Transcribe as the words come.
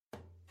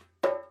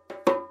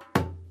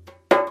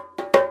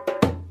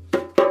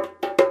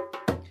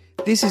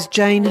This is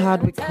Jane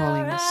Hardwick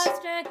Collins,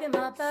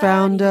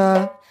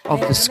 founder of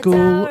the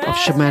School of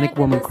Shamanic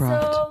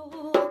Womancraft.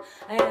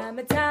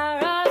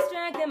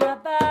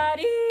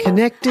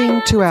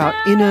 Connecting to our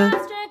inner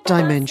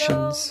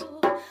dimensions.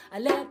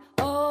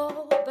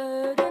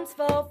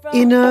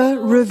 Inner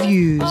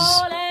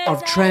reviews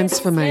of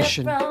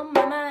transformation.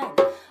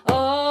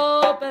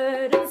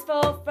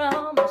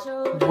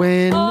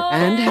 When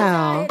and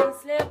how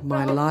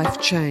my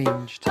life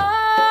changed.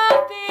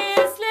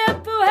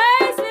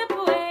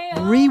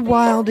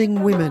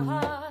 Rewilding women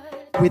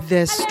with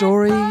their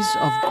stories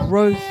of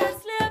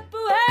growth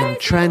and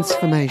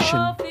transformation.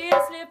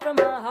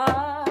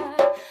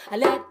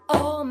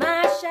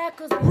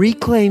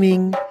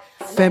 Reclaiming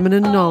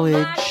feminine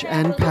knowledge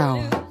and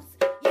power.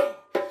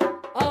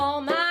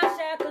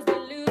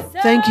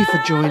 Thank you for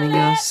joining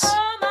us.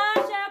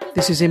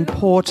 This is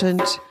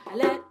important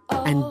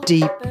and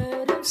deep,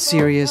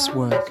 serious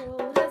work.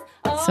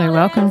 So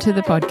welcome to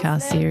the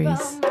podcast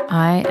series.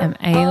 I am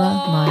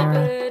Ayla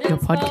Myra, your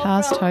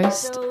podcast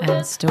host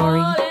and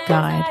story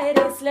guide.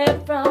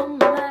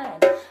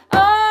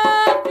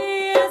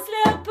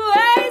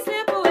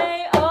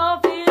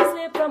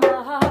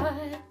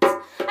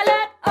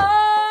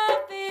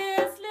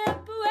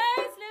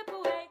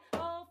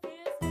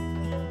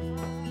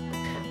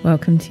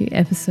 Welcome to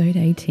episode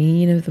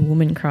 18 of the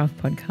Womancraft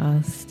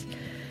podcast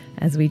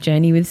as we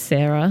journey with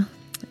Sarah.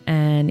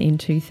 And in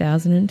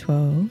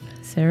 2012,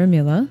 Sarah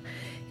Miller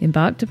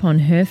embarked upon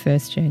her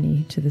first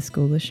journey to the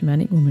School of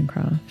Shamanic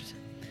Womancraft.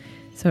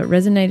 So it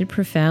resonated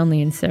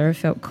profoundly and Sarah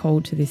felt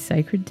called to this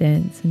sacred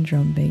dance and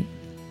drum beat.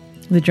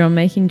 The drum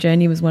making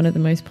journey was one of the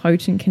most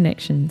potent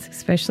connections,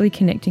 especially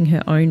connecting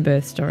her own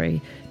birth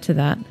story to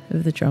that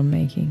of the drum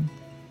making.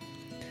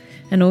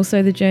 And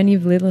also the journey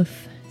of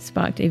Lilith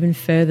sparked even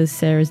further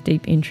Sarah's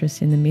deep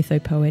interest in the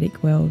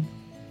mythopoetic world.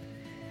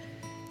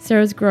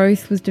 Sarah's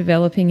growth was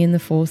developing in the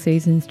 4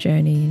 Seasons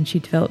journey, and she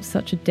developed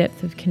such a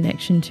depth of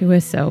connection to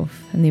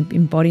herself and the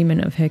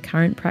embodiment of her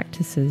current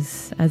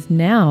practices as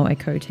now a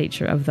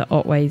co-teacher of the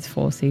Otways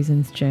 4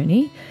 Seasons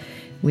journey,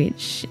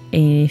 which,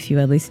 if you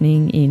are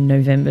listening, in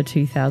November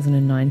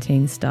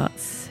 2019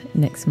 starts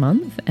next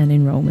month and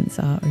enrolments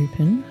are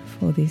open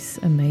for this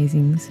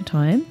amazing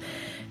time,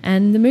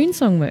 and the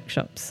Moonsong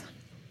workshops.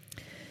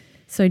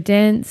 So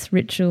dance,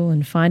 ritual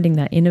and finding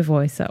that inner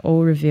voice are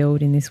all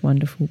revealed in this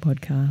wonderful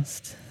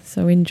podcast.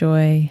 So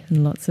enjoy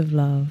and lots of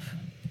love.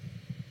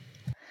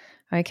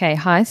 Okay,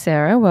 hi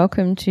Sarah,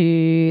 welcome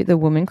to the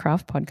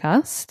Womancraft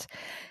podcast.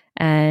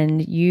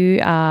 And you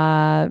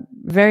are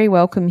very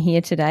welcome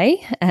here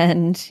today,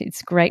 and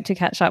it's great to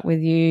catch up with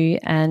you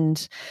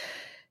and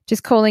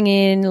just calling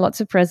in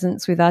lots of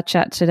presents with our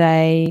chat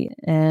today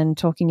and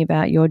talking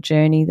about your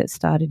journey that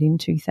started in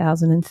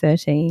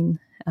 2013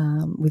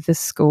 with the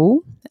school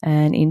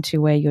and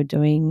into where you're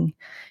doing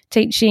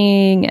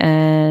teaching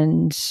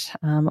and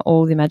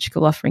all the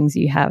magical offerings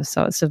you have.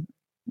 So it's a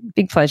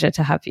big pleasure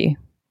to have you.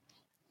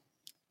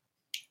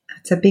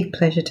 It's a big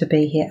pleasure to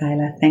be here,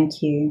 Ayla.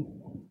 Thank you.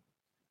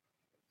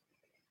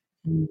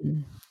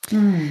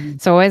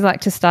 So I always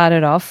like to start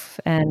it off,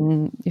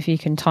 and if you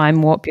can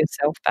time warp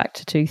yourself back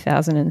to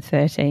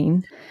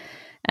 2013.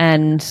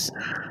 And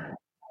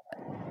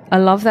I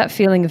love that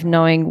feeling of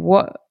knowing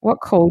what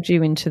called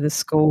you into the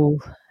school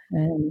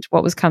and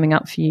what was coming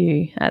up for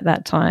you at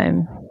that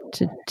time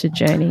to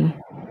journey.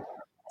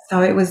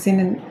 So it was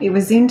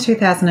in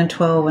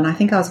 2012, and I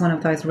think I was one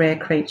of those rare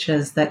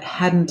creatures that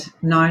hadn't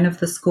known of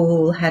the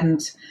school,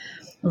 hadn't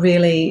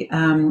really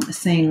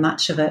seen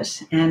much of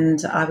it.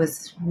 And I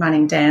was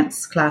running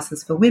dance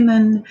classes for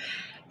women,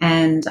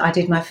 and I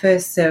did my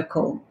first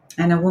circle,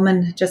 and a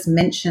woman just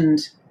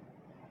mentioned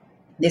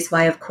this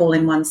way of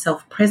calling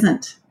oneself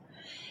present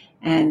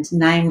and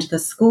named the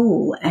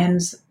school.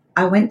 And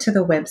I went to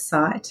the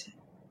website,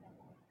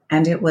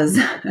 and it was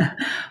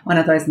one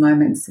of those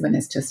moments when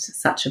it's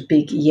just such a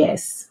big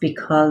yes,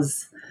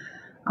 because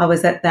I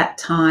was at that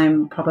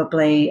time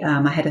probably,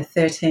 I had a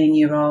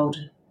 13-year-old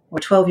or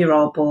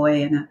 12-year-old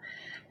boy and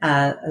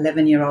a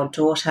 11-year-old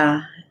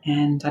daughter,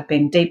 and I'd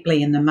been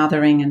deeply in the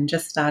mothering and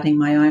just starting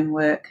my own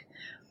work.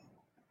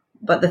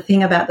 But the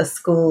thing about the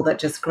school that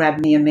just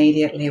grabbed me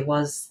immediately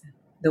was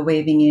the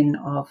weaving in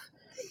of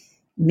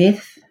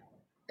myth,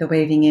 the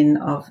weaving in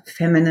of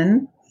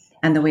feminine,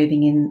 and the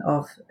weaving in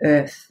of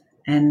earth.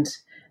 And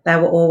they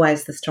were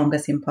always the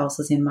strongest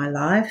impulses in my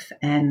life.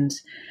 And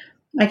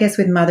I guess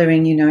with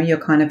mothering, you're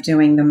kind of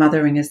doing the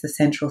mothering as the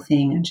central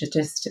thing. And to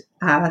just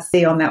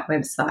see on that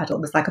website, it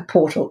was like a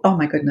portal. Oh,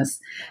 my goodness.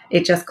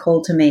 It just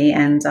called to me,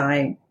 and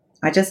I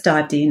just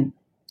dived in.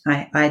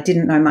 I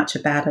didn't know much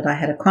about it. I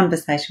had a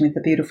conversation with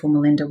the beautiful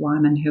Melinda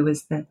Wyman, who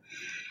was the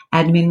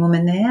admin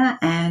woman there,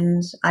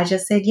 and I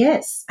just said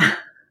yes.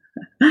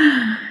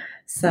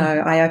 So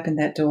I opened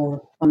that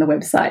door on the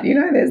website.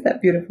 There's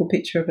that beautiful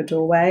picture of a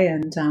doorway,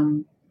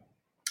 and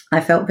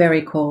I felt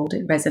very called.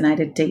 It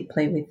resonated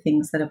deeply with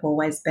things that have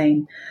always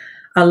been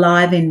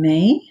alive in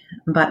me,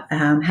 but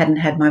hadn't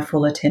had my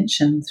full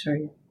attention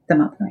through the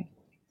mothering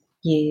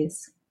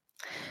years.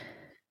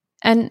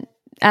 And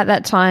at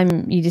that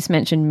time, you just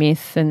mentioned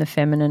myth and the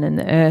feminine and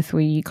the earth. Were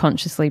you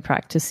consciously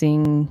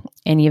practicing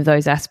any of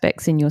those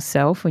aspects in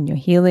yourself when you're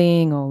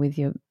healing or with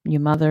your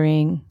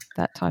mothering,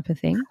 that type of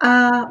thing?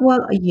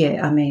 Well,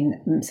 yeah, I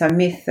mean, so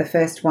myth, the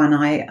first one,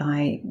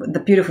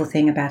 the beautiful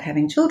thing about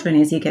having children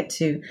is you get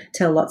to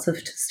tell lots of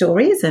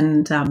stories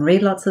and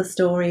read lots of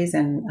stories,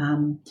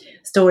 and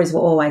stories were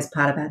always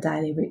part of our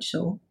daily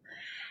ritual.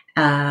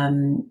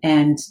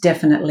 And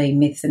definitely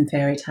myths and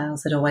fairy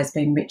tales had always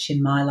been rich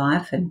in my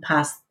life and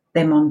passed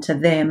them on to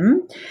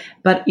them.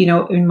 But, you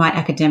know, in my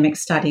academic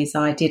studies,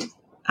 I did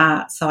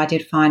art, so I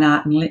did fine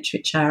art and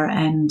literature,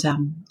 and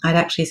I'd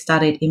actually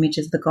studied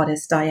images of the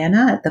goddess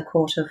Diana at the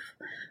court of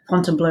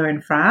Fontainebleau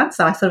in France.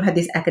 So I sort of had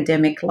this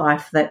academic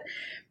life that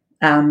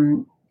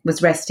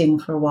was resting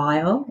for a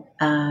while.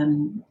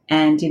 And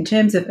in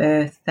terms of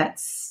earth,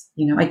 that's,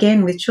 you know,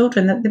 again, with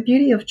children, the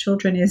beauty of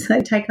children is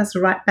they take us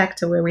right back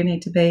to where we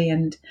need to be,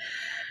 and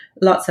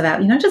lots of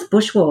out, you know, just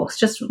bushwalks,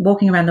 just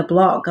walking around the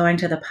block, going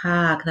to the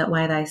park. That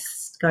way they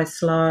go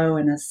slow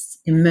and are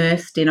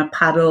immersed in a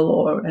puddle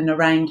or in a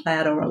rain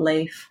cloud or a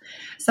leaf.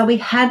 So we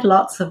had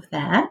lots of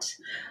that,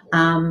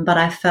 but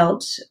I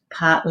felt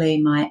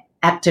partly my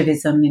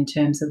activism in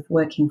terms of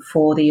working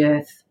for the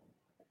earth,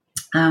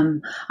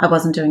 I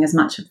wasn't doing as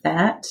much of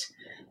that,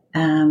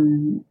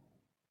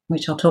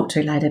 which I'll talk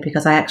to later,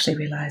 because I actually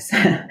realise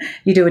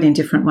you do it in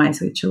different ways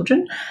with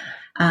children.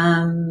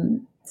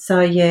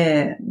 So,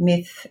 yeah,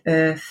 myth,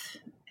 earth,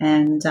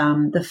 and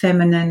the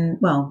feminine,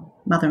 well,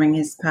 mothering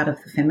is part of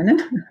the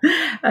feminine,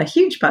 a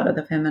huge part of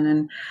the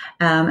feminine.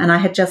 And I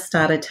had just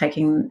started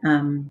taking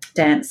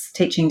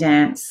teaching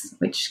dance,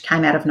 which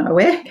came out of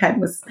nowhere.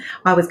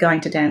 I was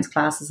going to dance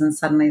classes and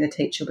suddenly the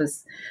teacher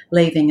was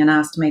leaving and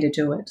asked me to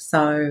do it.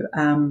 So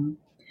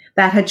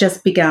that had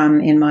just begun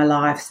in my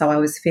life. So I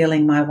was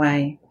feeling my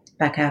way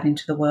back out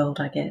into the world,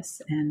 I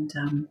guess.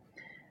 And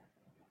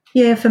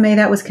yeah, for me,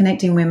 that was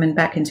connecting women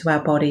back into our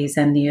bodies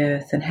and the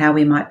earth, and how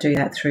we might do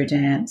that through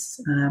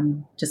dance,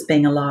 just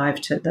being alive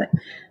to the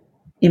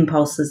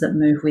impulses that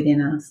move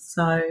within us.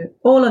 So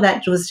all of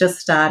that was just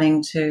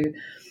starting to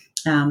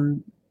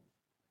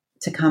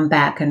come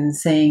back, and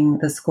seeing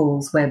the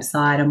school's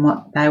website and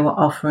what they were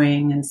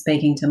offering and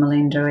speaking to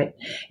Melinda.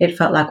 It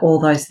felt like all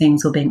those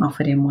things were being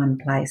offered in one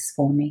place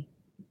for me.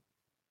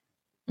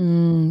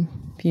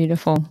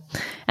 Beautiful.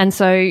 And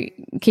so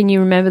can you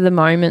remember the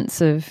moments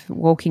of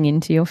walking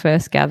into your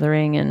first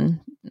gathering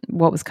and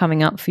what was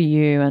coming up for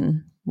you,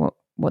 and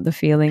what the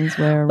feelings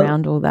were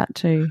around all that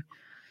too?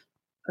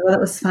 Well,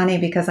 it was funny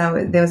because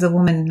there was a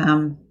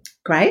woman,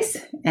 Grace,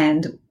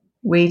 and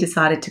we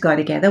decided to go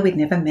together. We'd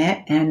never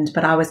met,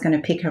 but I was going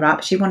to pick her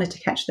up. She wanted to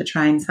catch the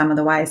train some of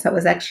the way. So it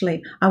was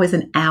actually, I was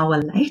an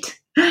hour late,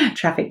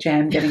 traffic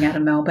jam getting out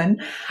of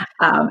Melbourne.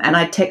 And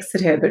I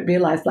texted her, but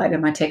realised later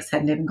my text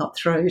hadn't even got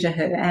through to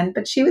her.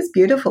 But she was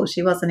beautiful.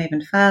 She wasn't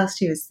even fast.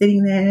 She was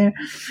sitting there.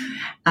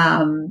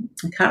 I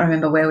can't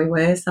remember where we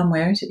were,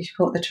 somewhere she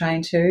caught the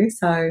train too.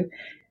 So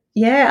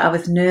yeah, I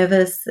was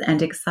nervous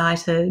and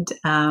excited,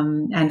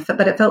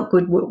 but it felt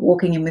good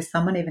walking in with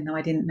someone, even though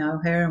I didn't know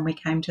her. And we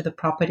came to the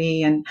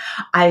property, and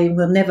I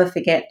will never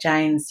forget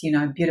Jane's, you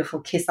know, beautiful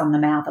kiss on the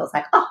mouth. I was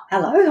like, oh,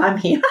 hello, I'm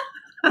here.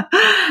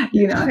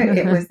 You know,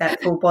 it was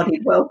that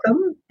full-bodied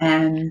welcome,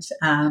 and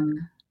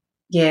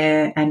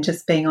and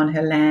just being on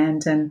her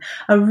land, and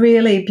a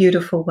really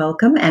beautiful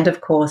welcome, and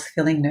of course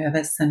feeling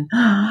nervous and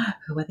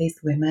who are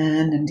these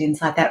women, and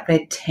inside that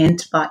red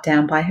tent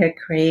down by her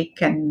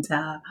creek, and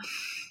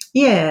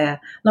yeah,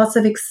 lots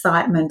of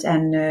excitement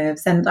and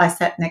nerves. And I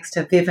sat next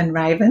to Viv and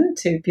Raven,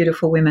 two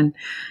beautiful women,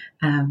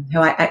 who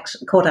I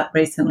actually caught up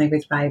recently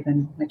with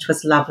Raven, which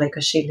was lovely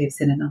because she lives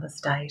in another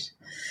state.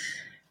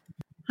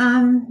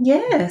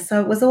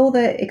 So it was all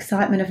the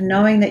excitement of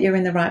knowing that you're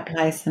in the right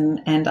place,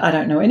 and I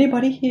don't know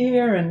anybody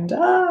here, and,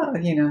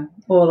 you know,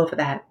 all of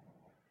that.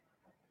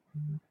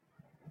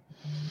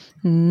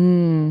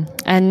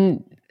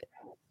 And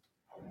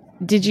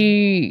did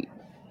you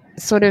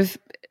sort of,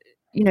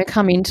 you know,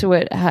 come into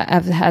it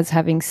as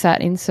having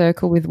sat in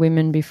circle with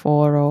women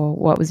before, or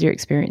what was your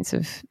experience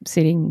of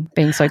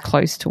being so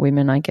close to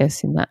women, I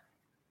guess, in that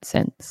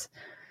sense?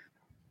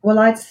 Well,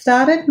 I'd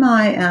started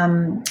my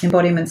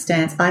embodiment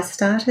stance. I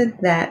started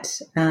that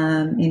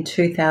in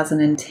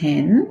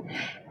 2010,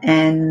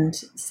 and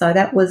so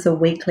that was a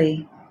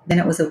weekly. Then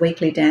it was a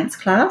weekly dance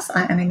class.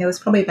 I mean, there was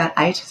probably about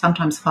 8,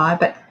 sometimes 5,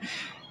 but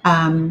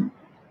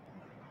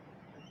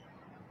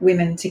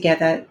women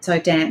together, so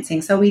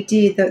dancing. So we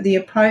did the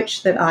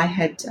approach that I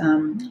had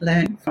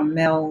learned from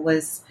Mel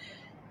was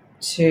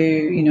to,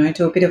 you know,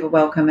 do a bit of a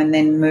welcome and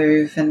then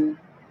move,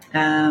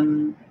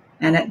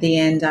 and at the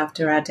end,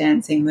 after our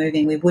dancing,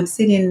 moving, we would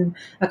sit in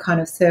a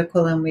kind of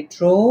circle and we'd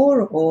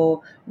draw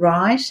or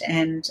write,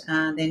 and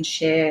then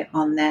share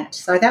on that.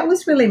 So that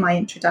was really my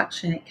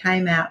introduction. It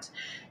came out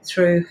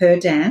through her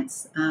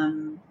dance,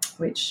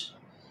 which,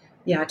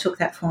 yeah, I took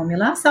that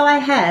formula. So I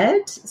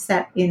had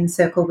sat in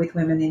circle with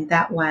women in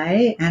that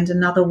way, and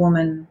another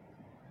woman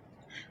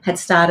had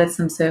started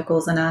some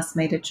circles and asked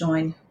me to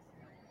join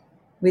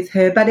with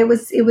her. But it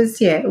was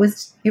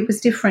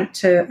different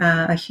to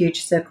a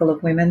huge circle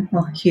of women.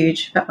 Well,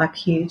 huge, but like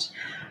huge.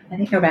 I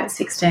think about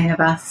 16 of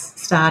us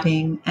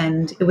starting,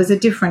 and it was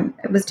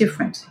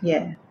different.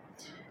 Yeah.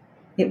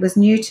 It was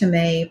new to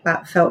me,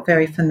 but felt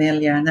very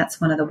familiar, and that's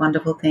one of the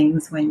wonderful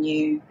things when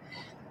you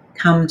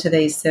come to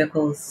these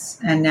circles.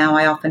 And now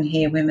I often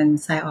hear women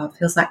say, "Oh, it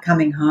feels like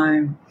coming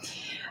home."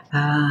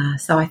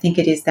 So I think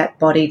it is that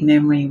bodied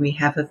memory we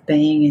have of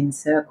being in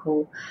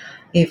circle,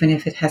 even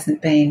if it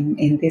hasn't been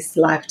in this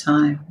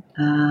lifetime.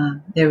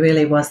 There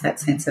really was that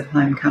sense of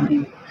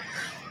homecoming,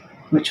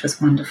 which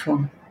was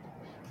wonderful.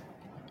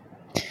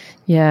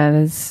 Yeah,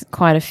 there's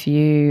quite a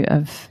few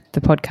of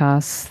the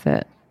podcasts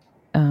that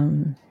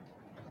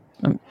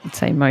I'd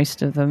say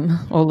most of them,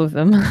 all of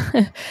them,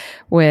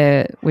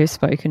 where we've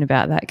spoken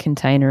about that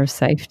container of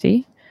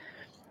safety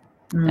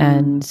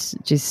and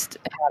just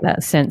how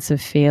that sense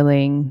of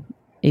feeling,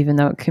 even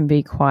though it can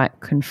be quite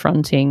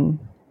confronting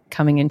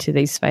coming into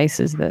these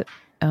spaces that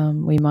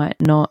we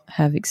might not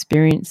have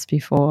experienced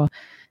before,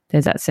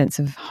 there's that sense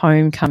of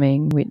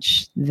homecoming,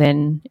 which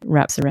then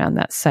wraps around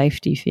that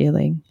safety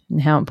feeling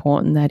and how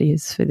important that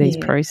is for these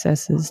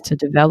processes to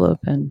develop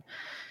and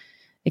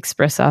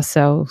express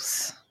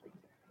ourselves.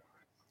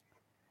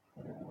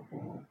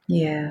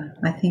 Yeah,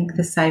 I think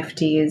the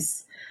safety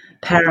is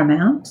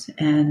paramount,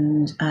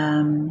 and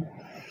and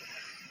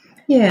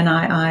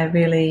I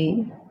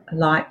really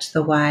liked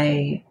the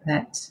way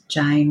that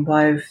Jane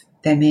wove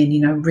them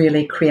in,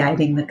 really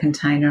creating the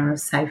container of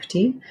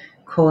safety,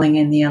 calling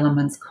in the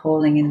elements,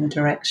 calling in the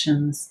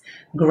directions,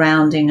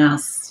 grounding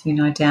us,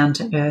 down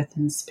to earth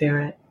and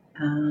spirit,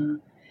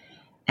 and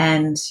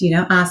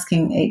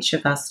asking each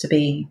of us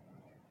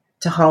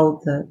to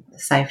hold the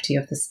safety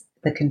of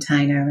the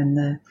container and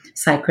the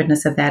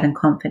sacredness of that and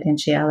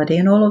confidentiality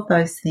and all of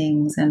those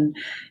things. And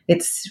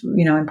it's,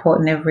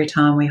 important every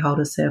time we hold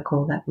a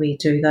circle that we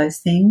do those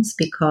things,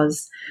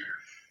 because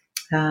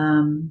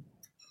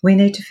we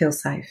need to feel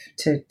safe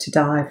to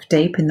dive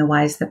deep in the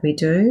ways that we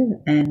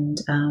do. And,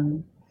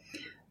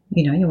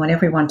 you want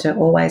everyone to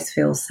always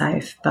feel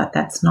safe, but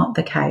that's not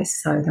the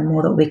case. So the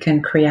more that we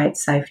can create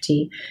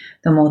safety,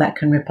 the more that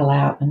can ripple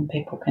out and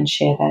people can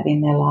share that in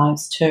their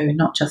lives too,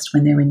 not just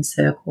when they're in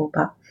circle,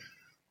 but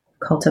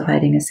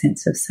cultivating a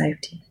sense of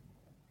safety.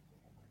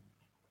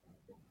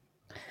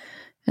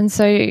 And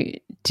so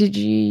did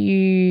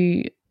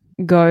you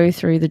go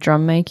through the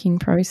drum making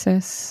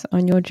process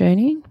on your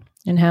journey?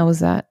 And how was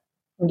that?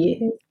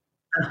 Yeah.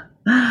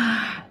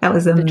 That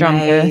was amazing. The drum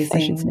birth, I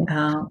should say.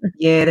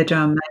 The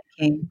drum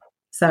making.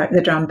 So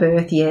the drum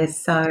birth,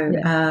 yes. So,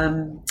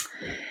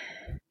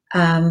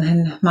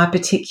 and my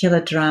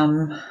particular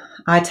drum,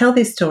 I tell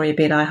this story a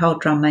bit. I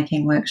hold drum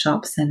making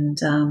workshops, and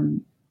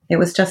it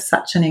was just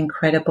such an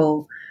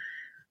incredible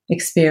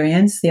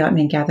experience, the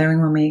opening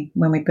gathering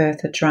when we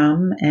birthed a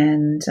drum,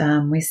 and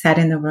we sat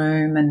in the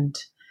room, and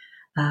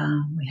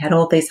we had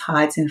all these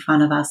hides in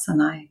front of us,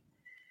 and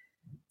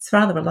it's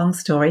rather a long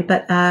story,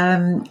 but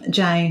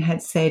Jane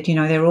had said,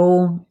 they're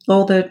all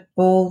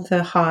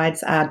the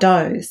hides are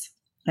does.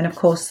 And of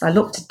course, I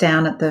looked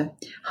down at the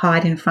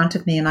hide in front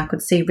of me and I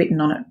could see written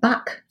on it,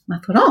 buck. I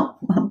thought, oh,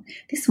 well,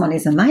 this one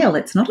is a male.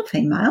 It's not a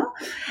female.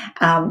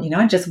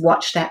 Just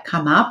watch that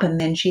come up.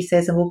 And then she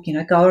says, well,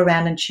 go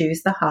around and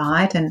choose the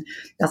hide, and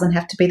it doesn't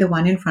have to be the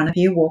one in front of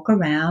you. Walk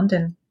around.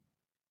 And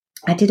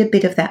I did a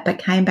bit of that, but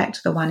came back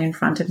to the one in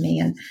front of me.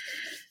 And,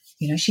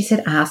 she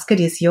said, ask it,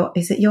 is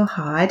it your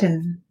hide?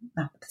 And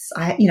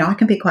I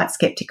can be quite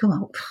skeptical.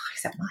 Oh,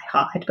 is that my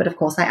hide? But of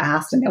course I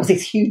asked, and there was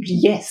this huge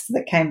yes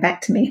that came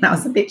back to me, and I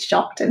was a bit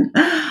shocked. And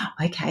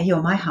okay,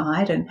 you're my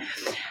hide. And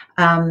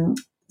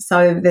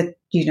so that,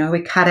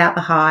 we cut out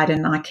the hide,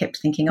 and I kept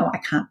thinking, oh, I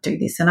can't do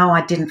this. And oh,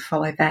 I didn't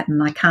follow that.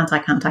 And I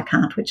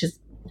can't, which has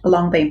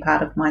long been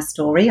part of my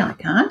story. I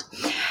can't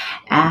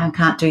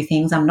do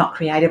things. I'm not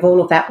creative.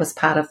 All of that was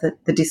part of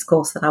the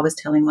discourse that I was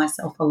telling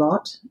myself a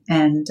lot.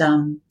 And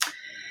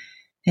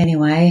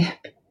anyway,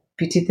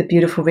 we did the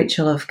beautiful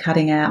ritual of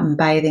cutting out and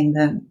bathing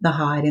the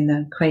hide in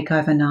the creek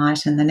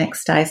overnight, and the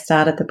next day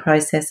started the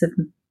process of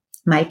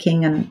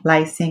making and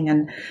lacing,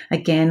 and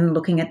again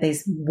looking at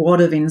these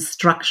wad of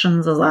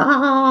instructions.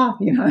 I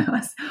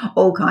was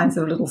all kinds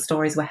of little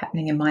stories were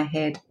happening in my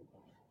head.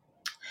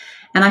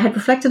 And I had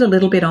reflected a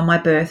little bit on my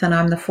birth, and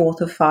I'm the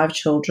fourth of 5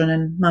 children,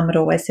 and Mum had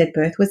always said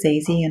birth was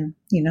easy and,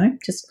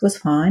 just was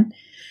fine.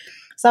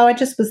 So I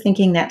just was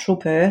thinking natural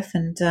birth,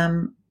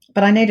 and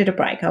but I needed a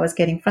break. I was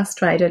getting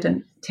frustrated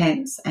and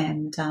tense,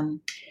 and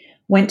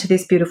went to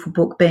this beautiful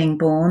book, Being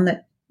Born,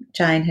 that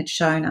Jane had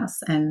shown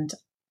us. And,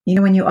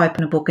 when you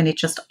open a book and it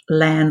just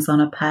lands on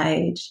a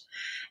page,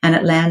 and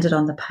it landed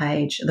on the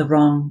page, The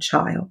Wrong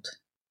Child.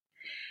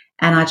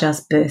 And I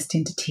just burst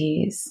into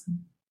tears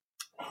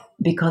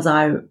because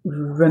I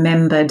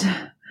remembered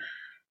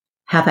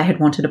how they had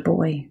wanted a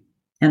boy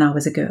and I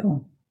was a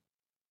girl.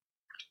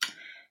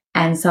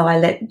 And so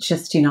I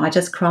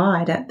just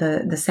cried at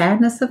the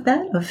sadness of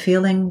that, of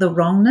feeling the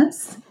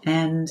wrongness,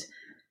 and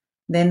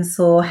then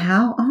saw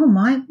how,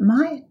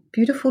 my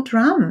beautiful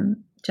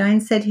drum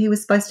Jane said he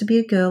was supposed to be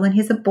a girl and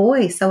he's a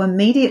boy. So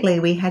immediately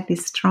we had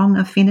this strong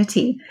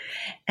affinity,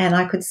 and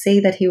I could see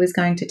that he was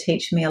going to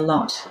teach me a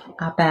lot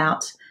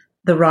about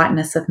the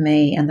rightness of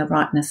me and the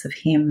rightness of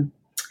him.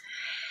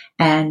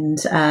 And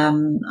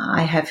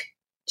I have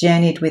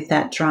journeyed with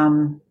that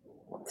drum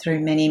through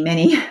many,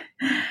 many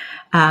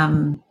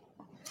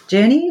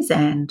journeys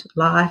and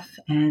life,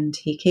 and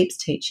he keeps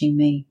teaching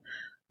me.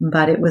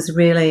 But it was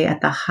really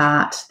at the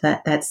heart,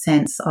 that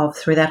sense of,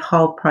 through that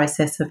whole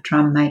process of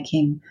drum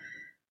making,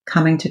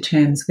 coming to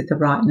terms with the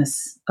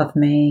rightness of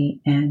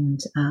me, and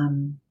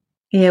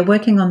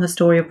working on the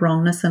story of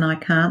wrongness and I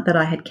can't that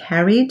I had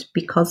carried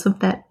because of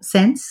that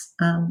sense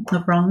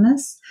of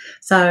wrongness.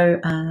 So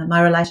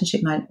my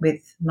relationship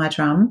with my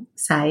drum,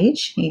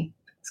 Sage,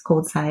 it's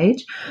called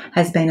Sage,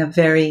 has been a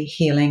very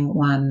healing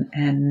one.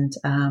 And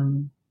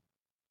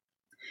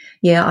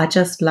I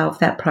just love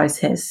that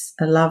process.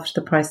 I loved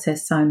the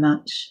process so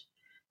much,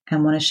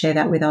 and want to share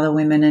that with other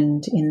women,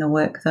 and in the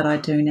work that I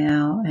do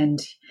now, and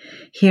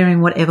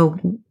hearing whatever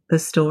the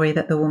story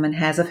that the woman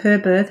has of her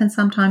birth, and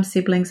sometimes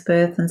siblings'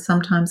 birth and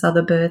sometimes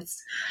other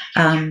births,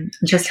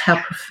 just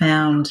how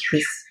profound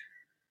this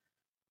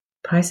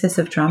process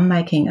of drum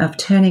making, of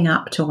turning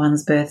up to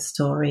one's birth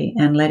story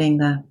and letting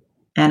the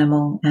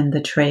animal and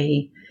the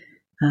tree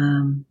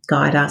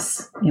guide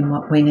us in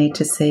what we need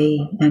to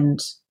see and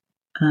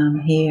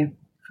hear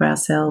for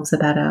ourselves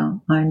about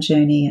our own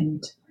journey.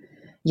 And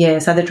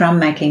so the drum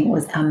making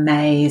was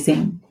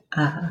amazing.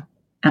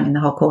 The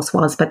whole course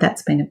was, but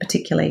that's been a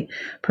particularly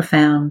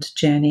profound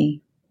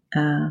journey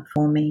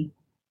for me.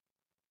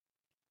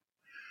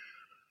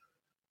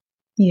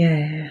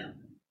 Yeah.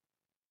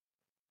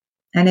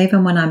 And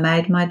even when I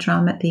made my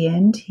drum at the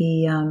end,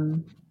 he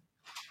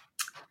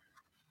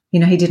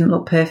didn't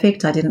look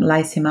perfect. I didn't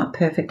lace him up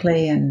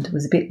perfectly and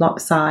was a bit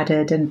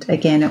lopsided. And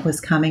again, it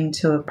was coming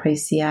to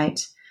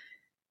appreciate,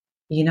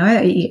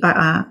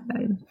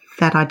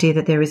 that idea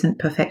that there isn't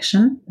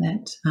perfection,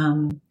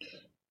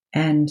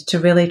 and to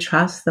really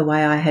trust the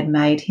way I had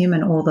made him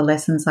and all the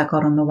lessons I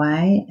got on the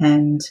way,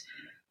 and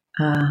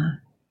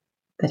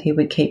that he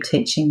would keep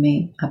teaching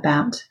me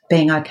about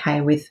being okay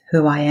with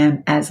who I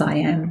am as I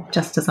am,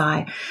 just as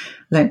I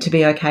learnt to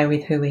be okay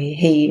with who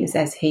he is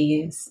as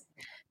he is.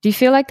 Do you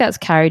feel like that's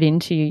carried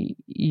into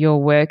your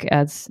work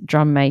as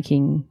drum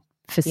making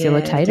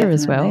facilitator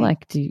as well?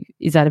 Like,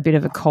 is that a bit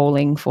of a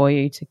calling for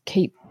you to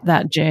keep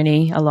that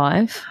journey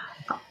alive?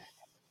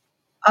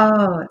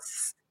 Oh,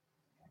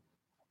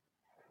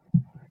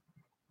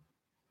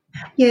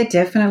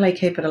 definitely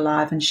keep it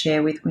alive and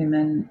share with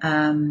women.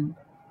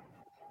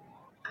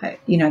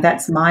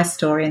 That's my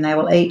story, and they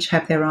will each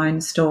have their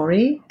own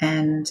story.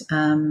 And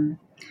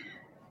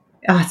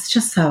it's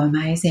just so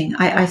amazing.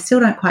 I still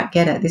don't quite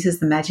get it. This is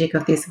the magic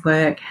of this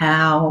work,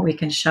 how we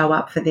can show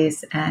up for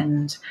this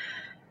and,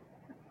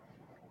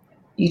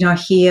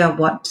 hear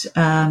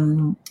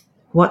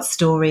what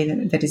story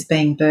that is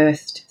being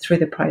birthed through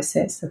the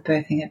process of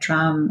birthing a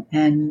drum.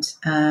 And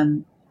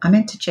I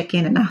meant to check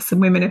in and ask some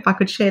women if I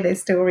could share their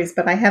stories,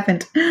 but I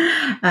haven't.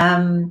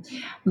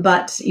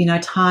 But,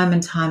 time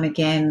and time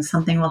again,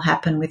 something will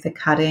happen with the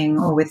cutting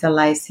or with the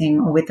lacing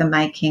or with the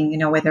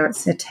making, whether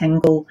it's a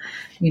tangle,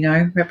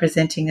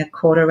 representing a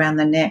cord around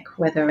the neck,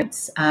 whether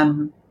it's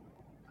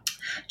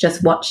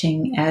just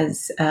watching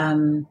as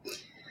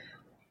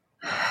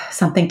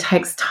something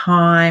takes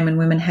time and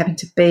women having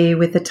to be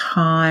with the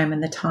time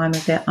and the time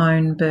of their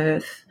own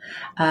birth.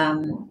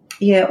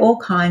 All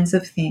kinds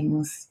of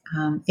things,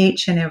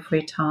 each and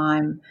every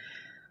time.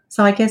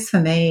 So I guess for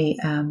me,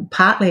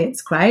 partly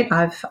it's great.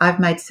 I've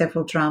made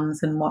several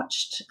drums and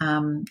watched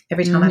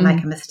every time I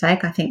make a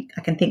mistake, I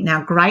can think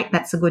now, great,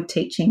 that's a good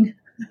teaching.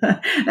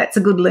 That's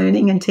a good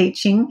learning and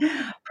teaching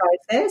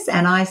process.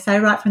 And I say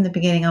right from the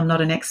beginning, I'm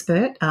not an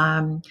expert.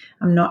 I'm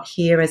not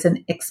here as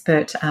an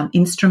expert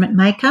instrument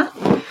maker.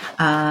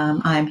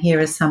 I'm here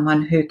as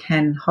someone who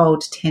can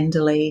hold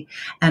tenderly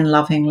and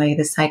lovingly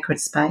the sacred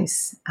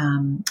space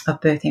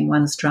of birthing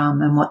one's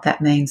drum and what that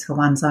means for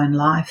one's own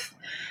life,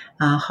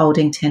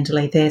 holding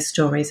tenderly their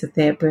stories of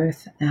their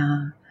birth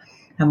and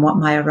what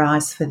may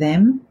arise for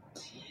them.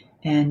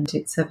 And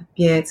it's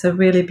a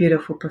really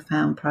beautiful,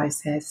 profound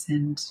process.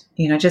 And,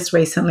 just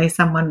recently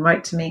someone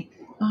wrote to me,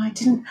 I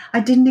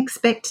didn't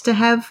expect to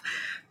have,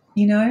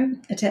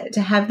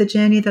 to have the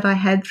journey that I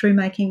had through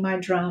making my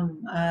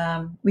drum.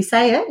 We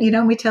say it,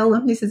 and we tell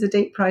them this is a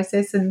deep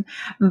process.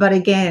 But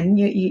again,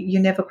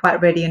 you're never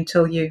quite ready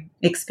until you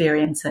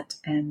experience it.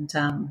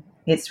 And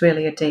it's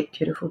really a deep,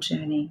 beautiful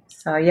journey.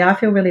 So, I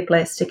feel really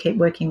blessed to keep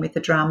working with the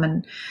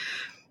drum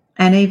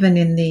and even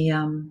in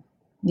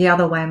the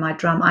other way, my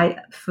drum,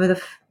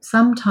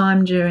 some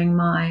time during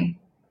my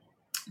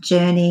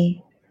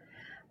journey,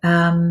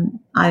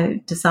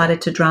 I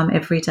decided to drum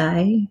every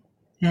day,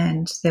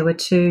 and there were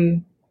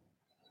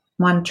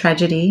one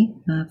tragedy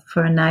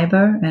for a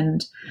neighbour,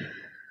 and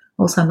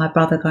also my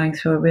brother going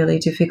through a really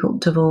difficult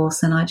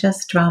divorce, and I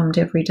just drummed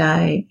every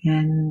day,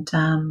 and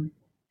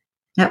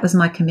that was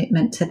my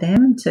commitment to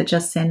them, to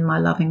just send my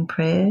loving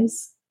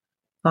prayers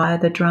via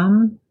the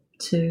drum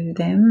to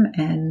them.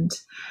 And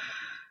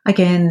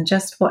again,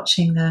 just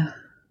watching the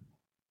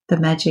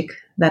magic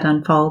that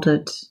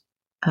unfolded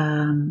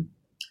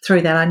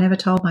through that. I never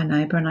told my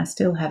neighbour, and I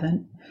still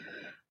haven't.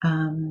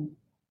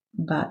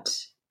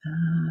 But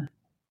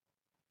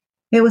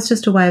it was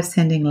just a way of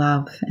sending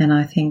love, and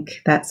I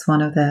think that's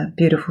one of the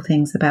beautiful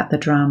things about the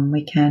drum.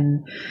 We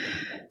can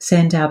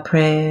send our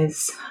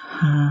prayers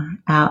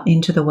out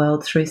into the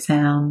world through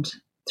sound,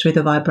 through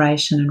the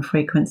vibration and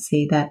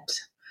frequency that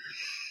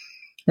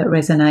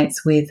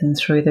resonates with and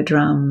through the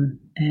drum.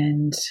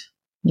 And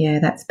yeah,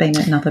 that's been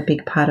another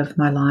big part of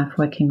my life,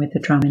 working with the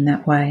drum in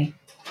that way,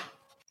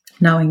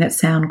 knowing that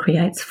sound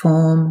creates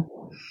form,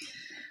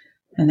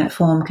 and that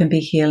form can be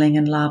healing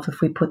and love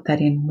if we put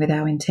that in with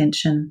our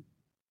intention,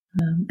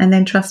 and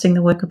then trusting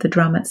the work of the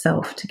drum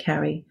itself to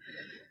carry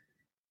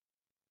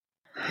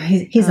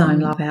his own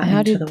love out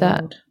into the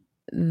world.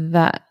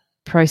 That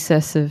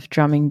process of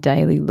drumming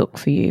daily look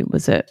for you?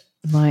 Was it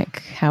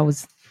like, I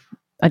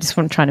just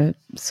want to try to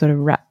sort of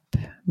wrap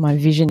my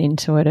vision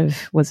into it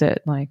of, was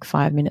it like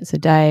 5 minutes a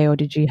day, or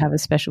did you have a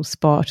special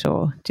spot,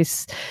 or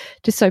just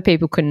so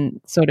people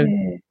can sort of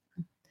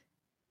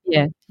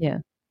yeah.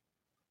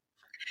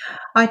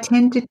 I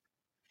tended,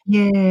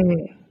 yeah.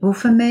 Well,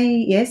 for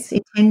me, yes,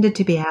 it tended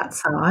to be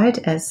outside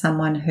as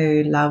someone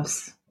who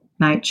loves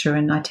nature,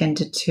 and I've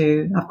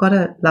got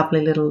a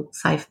lovely little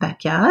safe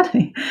backyard,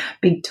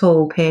 big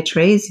tall pear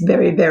trees,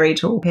 very, very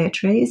tall pear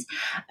trees,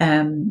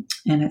 and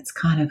it's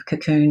kind of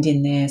cocooned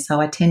in there. So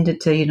I tended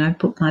to,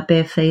 put my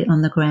bare feet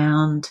on the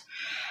ground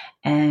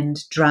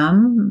and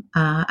drum,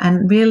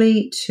 and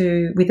really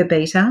with a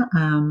beater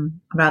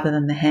rather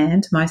than the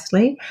hand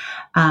mostly.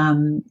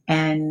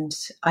 And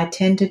I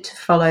tended to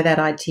follow that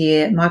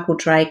idea. Michael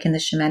Drake in the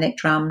Shamanic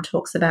Drum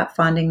talks about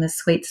finding the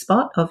sweet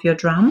spot of your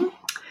drum.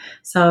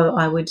 So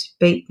I would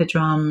beat the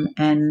drum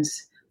and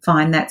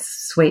find that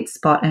sweet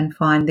spot and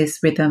find this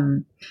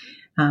rhythm,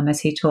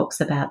 as he talks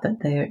about, that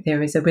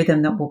there is a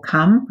rhythm that will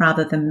come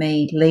rather than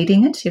me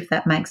leading it, if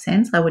that makes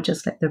sense. I would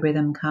just let the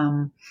rhythm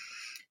come.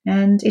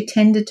 And it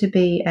tended to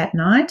be at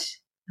night,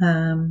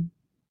 and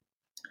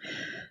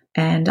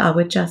I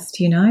would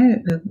just,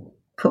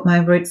 put my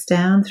roots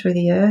down through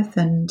the earth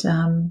and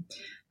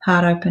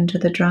heart open to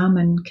the drum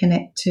and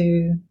connect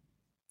to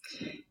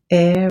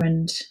air.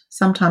 And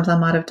sometimes I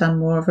might have done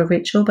more of a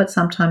ritual, but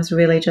sometimes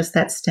really just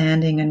that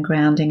standing and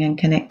grounding and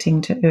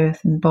connecting to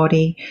earth and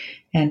body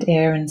and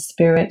air and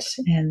spirit,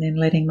 and then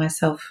letting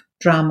myself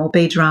drum or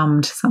be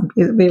drummed.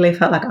 It really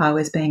felt like I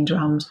was being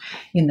drummed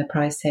in the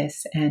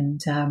process,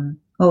 and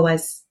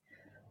always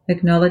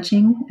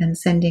acknowledging and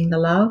sending the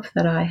love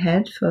that I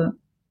had for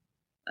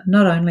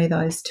not only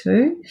those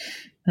two,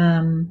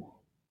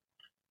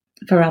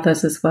 for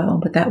others as well.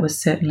 But that was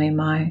certainly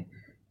my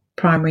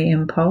primary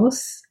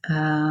impulse.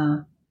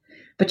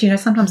 But,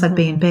 sometimes I'd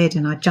be in bed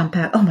and I'd jump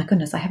out, oh my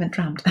goodness, I haven't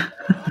drummed.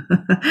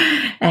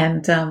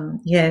 and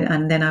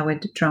then I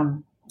would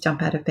jump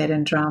out of bed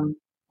and drum.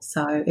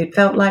 So it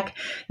felt like,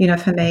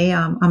 for me,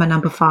 I'm a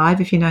number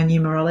 5, if you know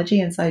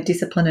numerology, and so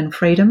discipline and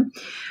freedom.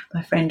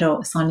 My friend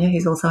Sonia,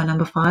 who's also a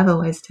number 5,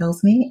 always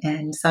tells me.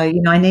 And so,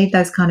 I need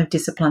those kind of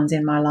disciplines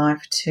in my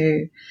life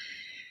to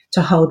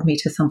hold me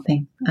to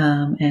something,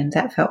 and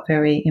that felt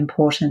very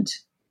important.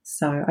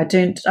 So I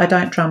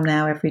don't drum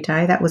now every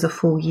day. That was a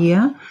full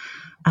year,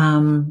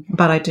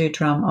 but I do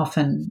drum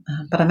often.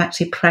 But I'm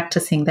actually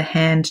practicing the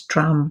hand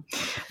drum,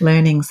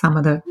 learning some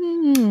of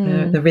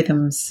the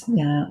rhythms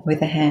with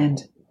the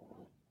hand.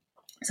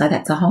 So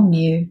that's a whole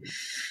new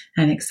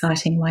and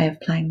exciting way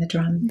of playing the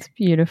drum. It's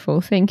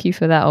beautiful. Thank you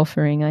for that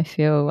offering. I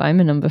feel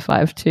I'm a number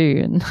 5 too,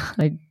 and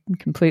I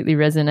completely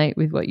resonate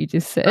with what you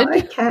just said.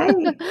 Okay.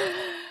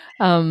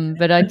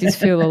 But I just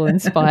feel all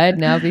inspired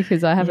now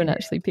because I haven't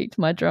actually picked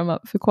my drum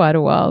up for quite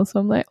a while. So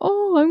I'm like,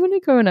 I'm going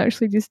to go and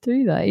actually just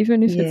do that,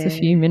 even if it's a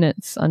few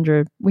minutes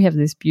we have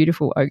this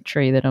beautiful oak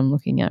tree that I'm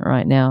looking at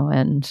right now,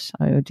 and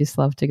I would just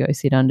love to go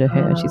sit under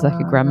her. She's like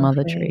a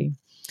grandmother tree.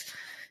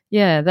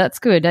 Yeah, that's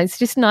good. It's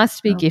just nice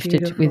to be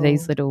gifted with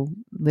these little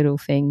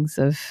things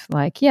of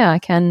like,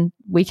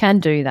 we can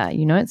do that.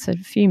 It's a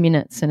few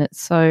minutes, and it's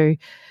so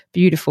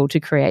beautiful to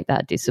create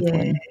that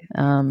discipline.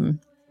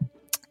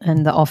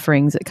 And the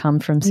offerings that come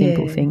from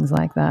simple things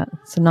like that.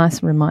 It's a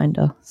nice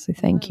reminder. So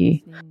thank you.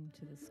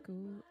 To the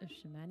School of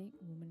Shamanic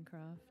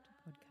Womancraft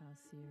podcast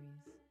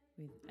series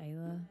with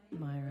Ayla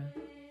Myra.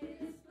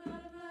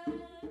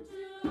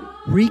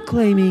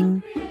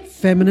 Reclaiming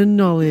feminine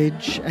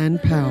knowledge and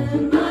power.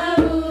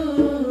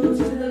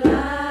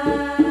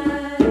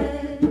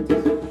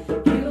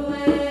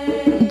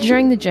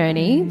 During the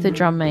journey, the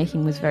drum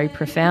making was very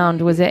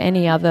profound. Was there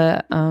any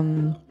other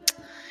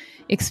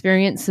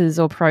experiences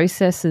or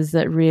processes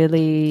that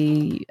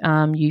really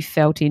you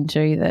felt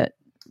into that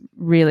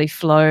really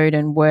flowed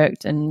and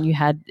worked and you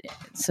had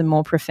some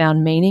more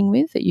profound meaning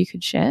with that you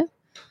could share?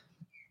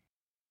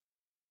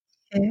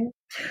 Yeah.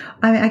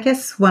 I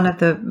guess one of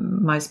the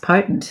most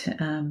potent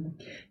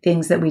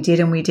things that we did,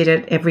 and we did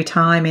it every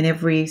time in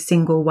every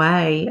single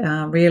way,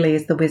 really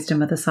is the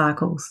wisdom of the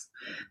cycles,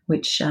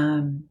 which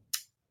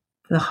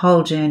the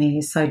whole journey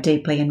is so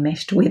deeply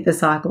enmeshed with the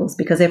cycles,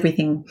 because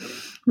everything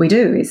we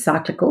do is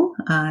cyclical.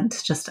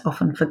 It's just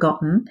often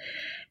forgotten.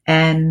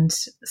 And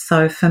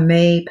so for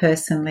me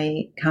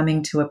personally,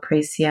 coming to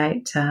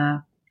appreciate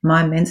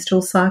my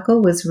menstrual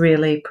cycle was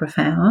really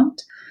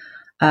profound.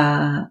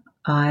 I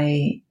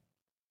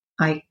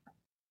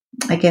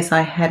guess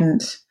I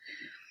hadn't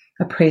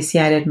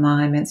appreciated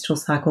my menstrual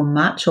cycle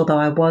much, although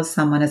I was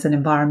someone as an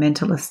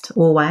environmentalist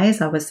always.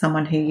 I was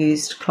someone who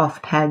used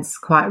cloth pads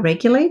quite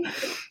regularly.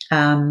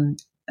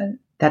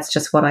 That's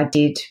just what I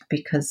did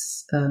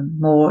because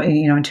more,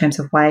 in terms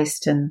of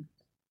waste and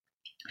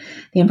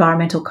the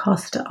environmental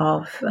cost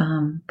of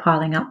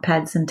piling up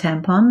pads and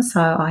tampons.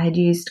 So I had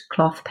used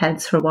cloth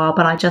pads for a while,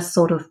 but I just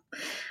sort of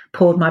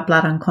poured my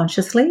blood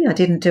unconsciously. I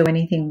didn't do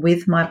anything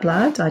with my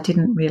blood. I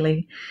didn't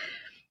really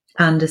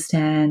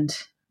understand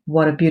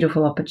what a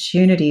beautiful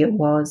opportunity it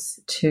was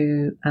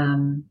to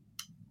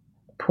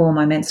pour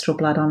my menstrual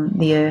blood on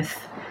the earth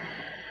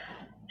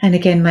and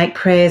again make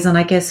prayers. And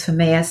I guess for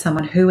me, as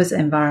someone who was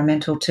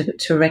environmental,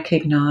 to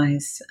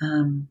recognise,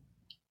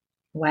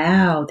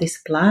 wow,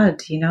 this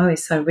blood,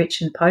 is so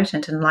rich and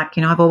potent. And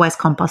I've always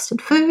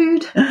composted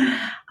food.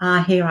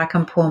 Here I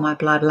can pour my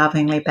blood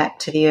lovingly back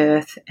to the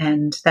earth,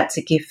 and that's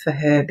a gift for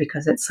her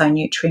because it's so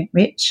nutrient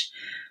rich.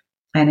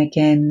 And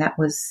again, that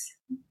was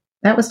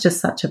just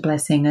such a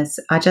blessing, as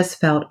I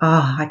just felt,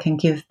 I can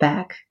give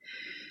back.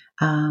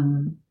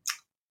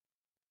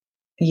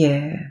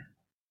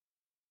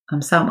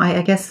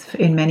 I guess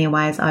in many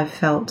ways I've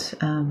felt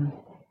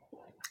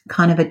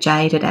kind of a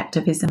jaded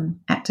activism.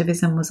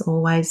 Activism was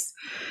always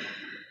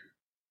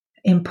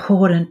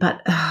important,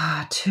 but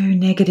too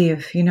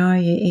negative.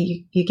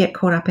 You get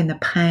caught up in the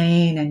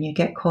pain, and you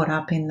get caught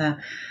up in the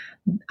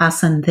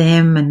us and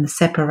them and the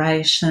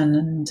separation.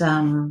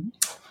 And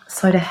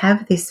so to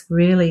have this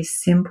really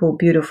simple,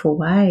 beautiful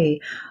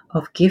way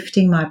of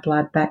gifting my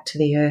blood back to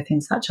the earth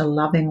in such a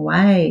loving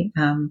way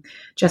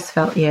just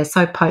felt,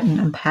 so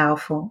potent and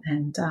powerful.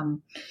 And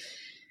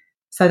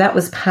so that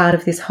was part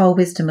of this whole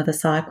wisdom of the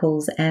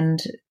cycles. And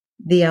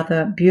the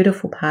other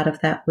beautiful part of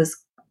that was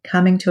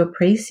coming to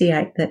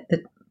appreciate that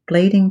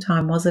bleeding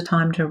time was a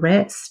time to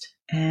rest.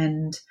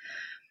 And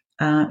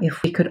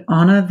if we could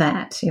honour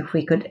that, if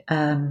we could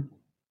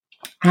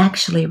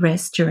actually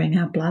rest during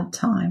our blood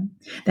time,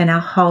 then our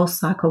whole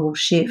cycle will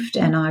shift.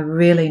 And I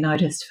really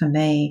noticed for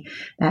me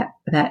that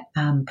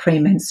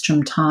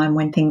premenstruum time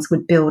when things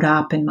would build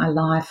up in my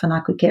life and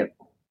I could get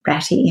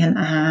ratty and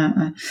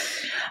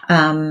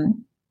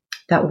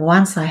that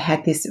once I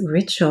had this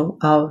ritual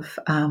of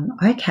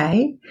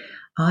okay,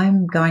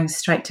 I'm going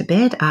straight to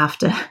bed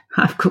after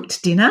I've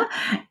cooked dinner,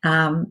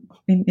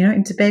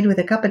 into bed with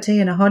a cup of tea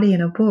and a hottie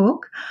and a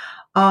book.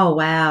 Oh,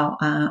 wow.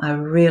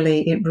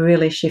 It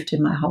really shifted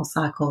my whole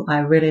cycle. I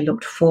really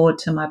looked forward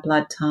to my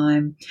blood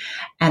time,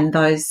 and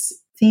those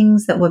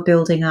things that were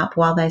building up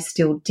while they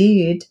still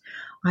did,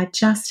 I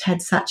just had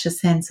such a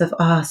sense of,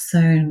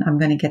 soon I'm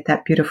going to get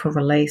that beautiful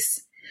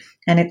release.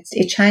 And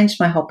it changed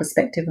my whole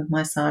perspective of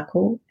my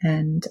cycle.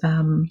 And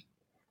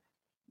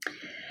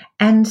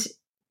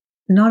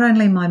not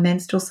only my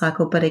menstrual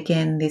cycle, but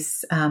again,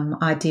 this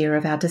idea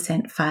of our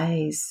descent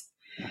phase.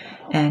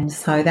 And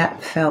so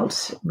that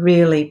felt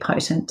really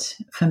potent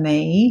for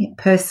me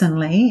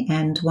personally,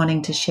 and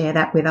wanting to share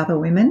that with other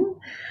women.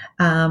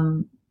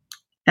 And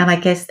I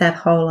guess that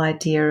whole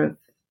idea of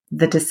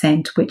the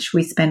descent, which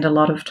we spend a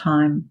lot of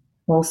time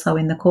also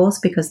in the course,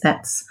 because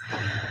that's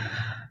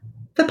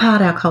the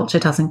part our culture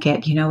doesn't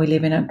get. We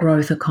live in a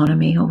growth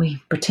economy, or we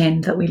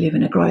pretend that we live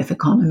in a growth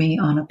economy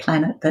on a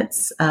planet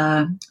that's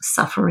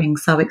suffering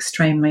so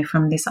extremely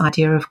from this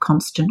idea of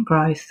constant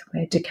growth,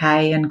 where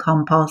decay and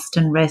compost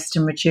and rest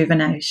and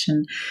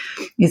rejuvenation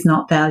is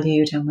not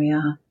valued, and we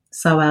are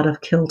so out of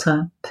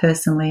kilter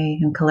personally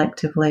and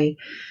collectively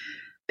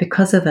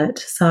because of it.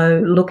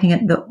 So looking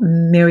at the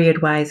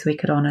myriad ways we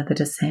could honour the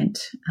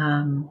descent,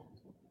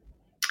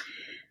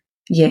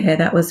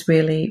 that was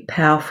really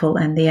powerful.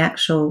 And the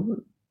actual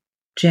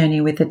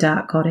journey with the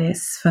Dark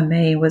Goddess for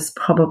me was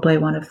probably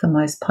one of the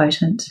most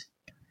potent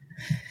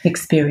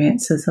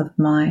experiences of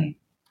my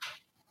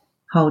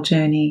whole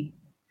journey,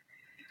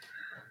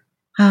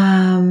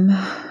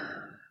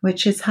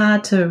 which is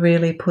hard to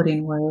really put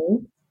in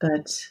words,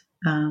 but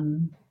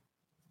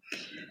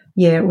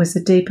it was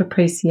a deep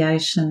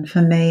appreciation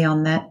for me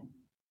on that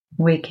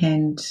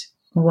weekend.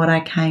 What I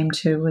came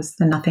to was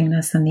the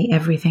nothingness and the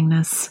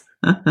everythingness.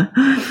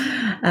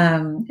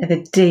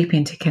 The deep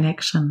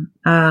interconnection.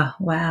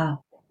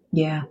 Wow.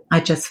 Yeah,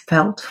 I just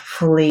felt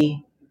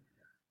fully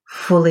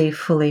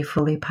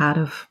part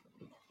of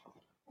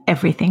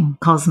everything,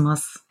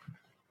 cosmos,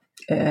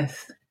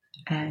 earth.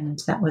 And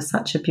that was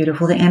such a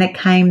beautiful thing. And it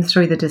came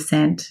through the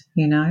descent,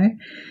 and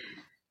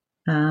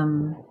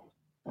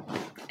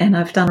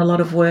I've done a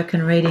lot of work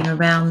and reading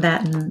around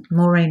that. And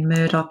Maureen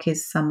Murdoch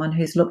is someone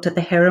who's looked at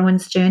the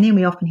heroine's journey.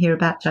 We often hear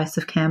about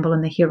Joseph Campbell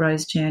and the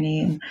hero's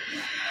journey.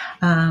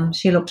 And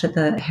she looked at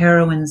the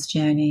heroine's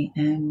journey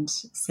and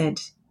said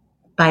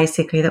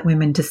basically that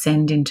women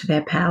descend into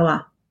their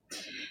power.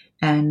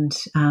 And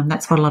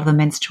that's what a lot of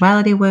the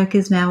menstruality work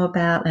is now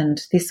about.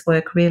 And this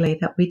work really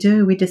that we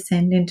do, we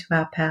descend into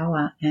our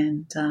power.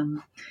 And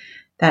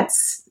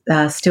that's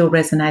still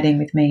resonating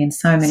with me in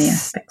so many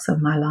aspects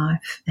of my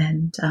life.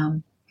 And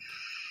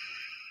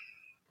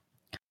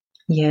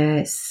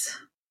yes,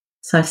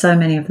 so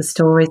many of the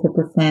stories of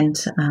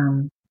descent.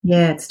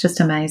 It's just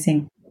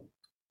amazing.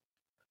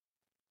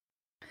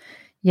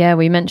 Yeah,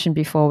 we mentioned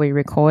before we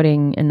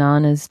recording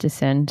Inanna's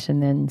descent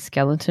and then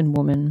Skeleton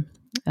Woman.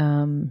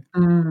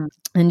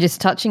 And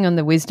just touching on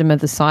the wisdom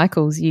of the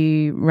cycles,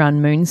 you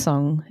run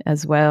Moonsong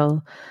as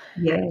well.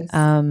 Yes.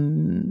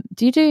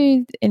 Do you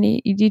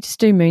just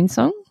do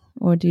Moonsong,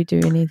 or do you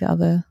do any of the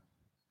other?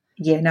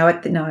 Yeah, no, I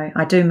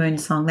do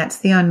Moonsong. That's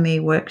the only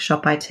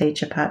workshop I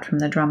teach apart from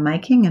the drum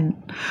making,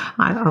 and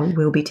I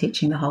will be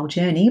teaching the whole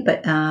journey.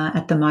 But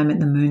at the moment,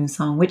 the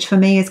Moonsong, which for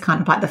me is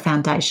kind of like the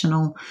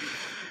foundational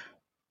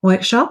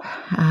workshop,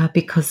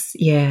 because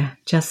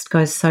just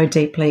goes so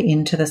deeply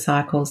into the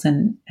cycles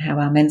and how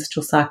our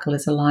menstrual cycle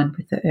is aligned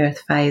with the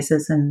earth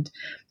phases, and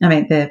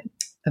the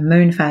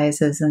moon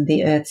phases and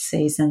the earth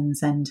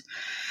seasons and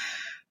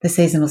the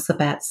seasonal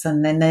sabbats,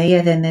 and then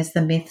there's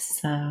the myths,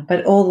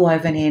 but all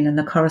woven in, and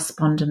the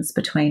correspondence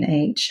between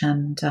each,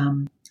 and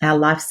our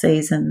life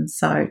seasons.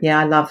 So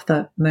I love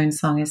the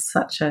Moonsong. Is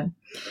such a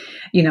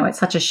it's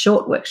such a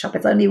short workshop.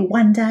 It's only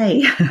one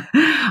day,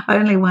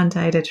 only one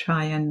day to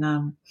try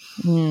and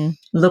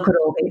look at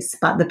all this.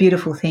 But the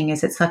beautiful thing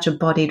is it's such a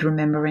bodied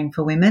remembering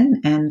for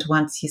women. And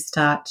once you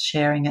start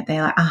sharing it,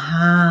 they're like,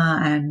 aha,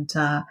 and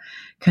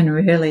can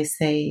really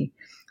see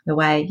the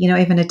way,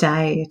 even a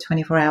day, a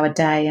 24-hour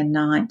day and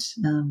night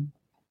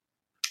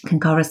can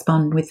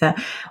correspond with the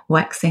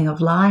waxing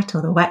of light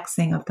or the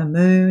waxing of the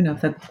moon,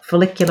 of the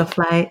follicular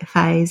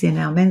phase in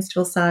our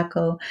menstrual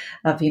cycle,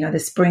 of the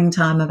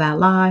springtime of our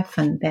life,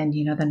 and then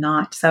the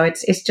night. So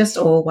it's just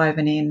all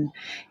woven in,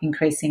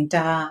 increasing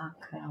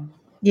dark,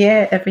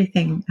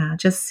 everything.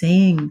 Just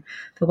seeing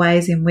the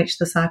ways in which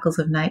the cycles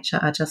of nature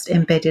are just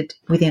embedded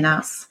within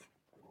us,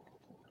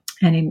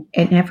 and in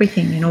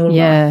everything, in all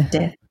life,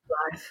 death,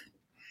 life.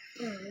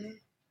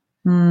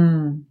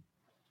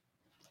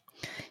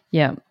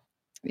 Yeah.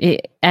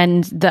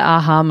 And the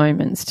aha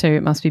moments too.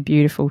 It must be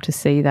beautiful to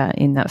see that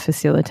in that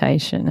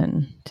facilitation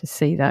and to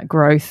see that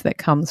growth that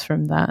comes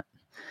from that.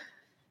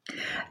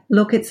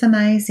 Look, it's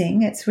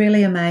amazing. It's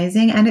really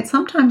amazing. And it's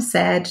sometimes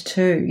sad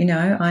too.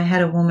 I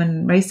had a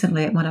woman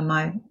recently at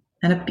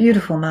and a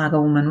beautiful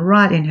Marga woman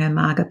right in her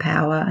Marga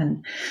power.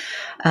 And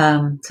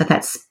so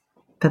that's,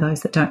 for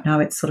those that don't know,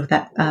 it's sort of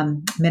that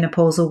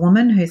menopausal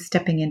woman who's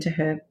stepping into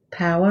her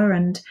power.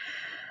 And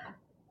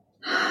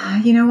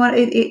you know what?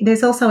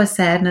 There's also a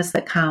sadness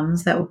that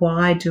comes that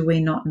why do we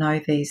not know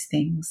these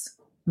things?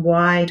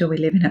 Why do we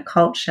live in a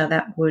culture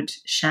that would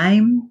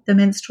shame the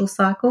menstrual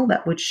cycle,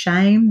 that would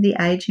shame the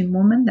aging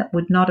woman, that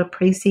would not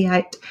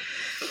appreciate,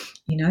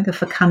 the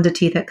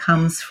fecundity that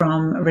comes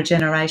from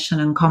regeneration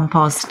and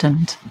compost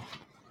and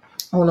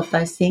all of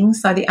those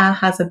things? So the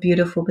ahas are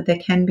beautiful, but there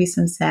can be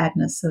some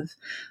sadness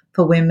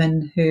for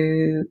women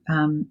who,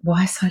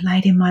 why so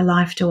late in my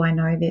life do I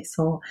know this?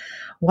 Or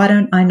why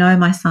don't I know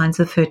my signs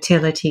of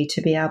fertility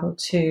to be able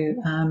to,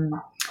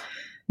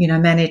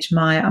 manage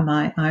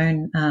my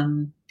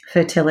own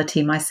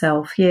fertility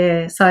myself?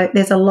 Yeah. So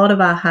there's a lot of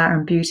aha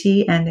and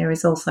beauty, and there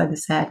is also the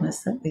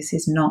sadness that this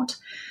is not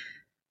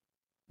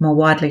more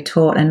widely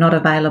taught and not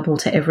available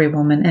to every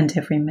woman and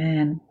every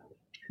man.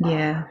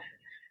 Yeah.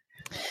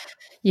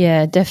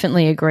 Yeah,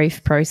 definitely a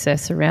grief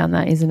process around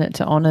that, isn't it?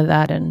 To honour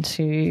that and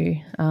to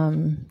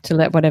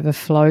let whatever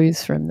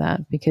flows from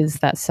that, because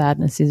that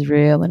sadness is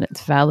real and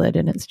it's valid,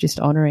 and it's just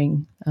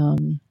honouring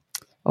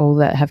all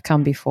that have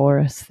come before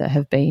us that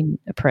have been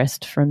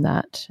oppressed from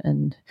that,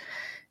 and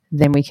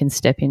then we can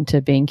step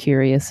into being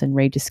curious and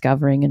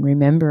rediscovering and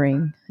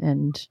remembering.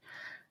 And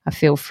I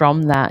feel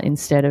from that,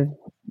 instead of,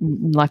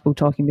 like we were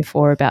talking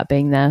before about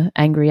being the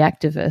angry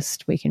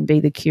activist, we can be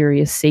the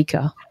curious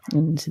seeker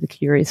and the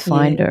curious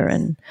finder,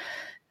 and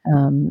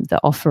the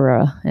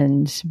offerer,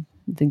 and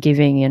the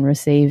giving and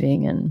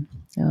receiving. And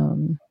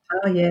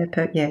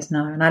yes,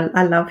 no. And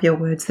I love your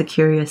words, the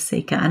curious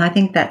seeker. And I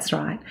think that's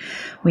right.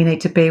 We need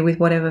to be with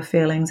whatever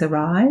feelings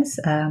arise.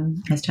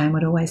 As Jane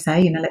would always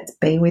say, let's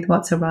be with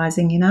what's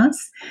arising in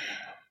us.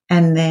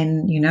 And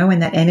then, when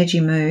that energy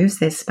moves,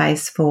 there's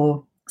space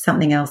for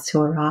something else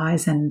to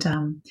arise,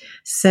 and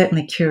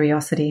certainly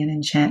curiosity and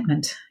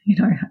enchantment,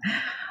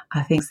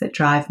 are things that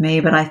drive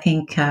me. But I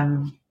think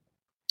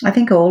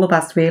all of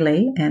us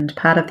really, and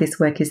part of this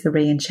work is the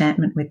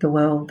re-enchantment with the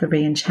world, the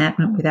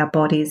re-enchantment with our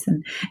bodies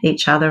and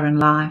each other and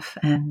life.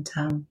 And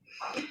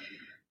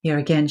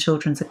again,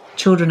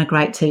 children are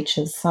great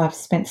teachers. So I've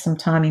spent some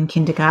time in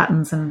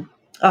kindergartens, and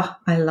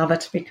I love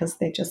it because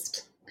they're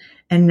just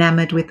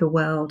enamored with the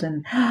world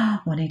and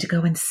wanting to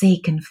go and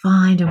seek and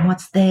find and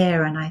what's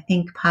there. And I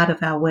think part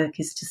of our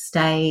work is to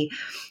stay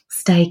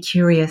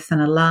curious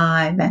and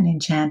alive and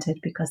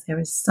enchanted, because there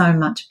is so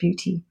much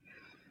beauty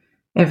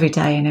every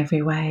day in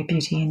every way,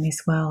 beauty in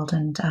this world,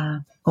 and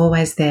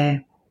always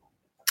there,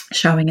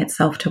 showing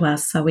itself to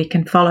us, so we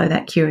can follow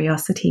that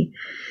curiosity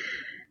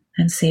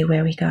and see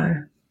where we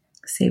go,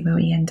 see where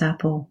we end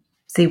up, or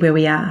see where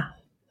we are.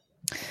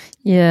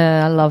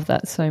 Yeah, I love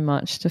that so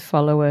much, to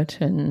follow it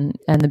and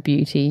the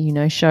beauty, you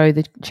know, show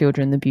the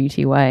children the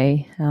beauty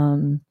way,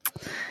 and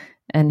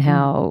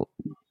how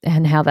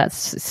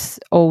that's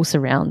all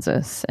surrounds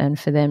us, and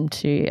for them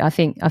to, I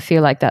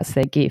feel like that's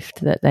their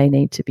gift that they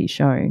need to be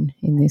shown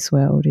in this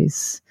world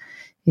is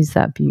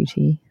that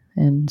beauty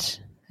and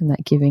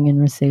that giving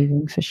and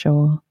receiving, for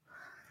sure.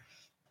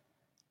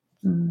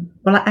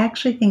 Well, I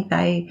actually think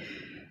they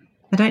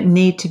don't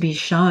need to be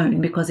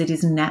shown because it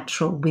is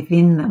natural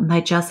within them. They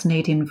just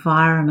need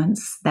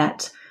environments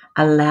that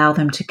allow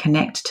them to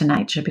connect to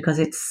nature because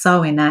it's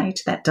so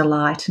innate, that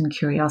delight and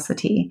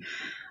curiosity.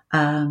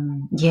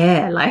 And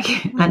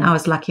I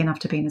was lucky enough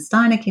to be in a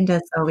Steinerkinder,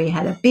 so we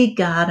had a big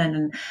garden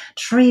and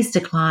trees to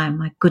climb.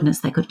 My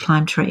goodness, they could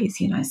climb trees.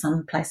 You know,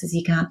 some places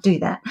you can't do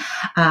that.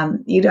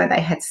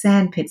 They had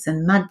sand pits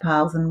and mud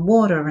piles and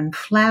water and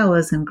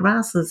flowers and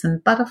grasses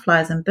and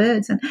butterflies and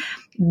birds. And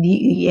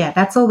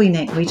that's all we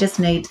need. We just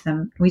need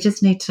them. We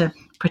just need to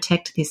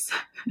protect this,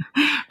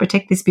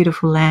 protect this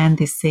beautiful land,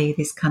 this sea,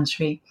 this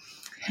country,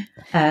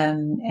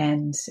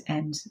 and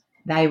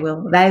they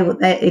will.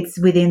 It's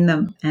within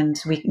them,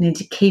 and we need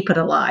to keep it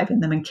alive in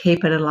them and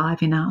keep it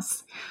alive in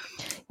us.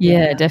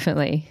 Yeah,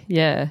 definitely.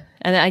 Yeah.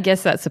 And I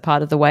guess that's a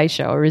part of the way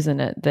shower, isn't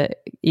it?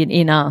 That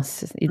in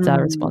us, it's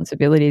our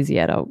responsibility as the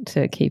adult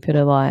to keep it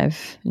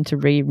alive and to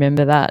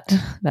remember that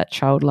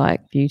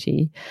childlike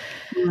beauty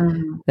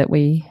that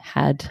we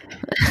had.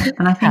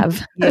 And I think,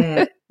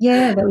 that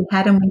we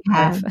had and we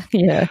have.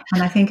 Yeah.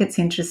 And I think it's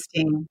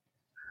interesting.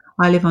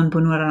 I live on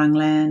Bunurong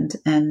land,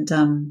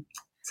 and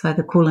so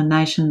the Kulin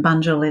Nation,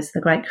 Bunjil is the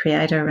great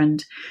creator,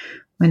 and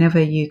whenever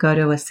you go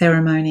to a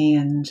ceremony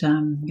and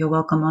you're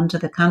welcome onto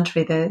the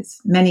country, there's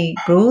many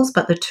rules,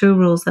 but the two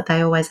rules that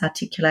they always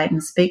articulate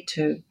and speak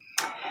to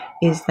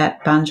is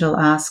that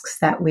Bunjil asks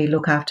that we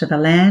look after the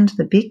land,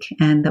 the Bik,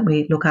 and that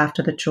we look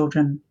after the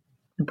children,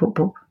 the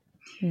Buk.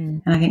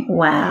 And I think,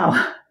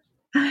 wow,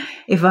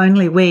 if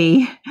only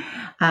we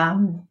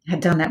had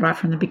done that right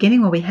from the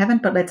beginning. Well, we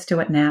haven't, but let's do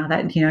it now.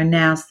 That,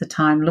 now's the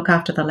time. Look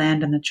after the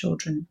land and the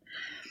children.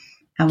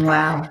 And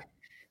wow,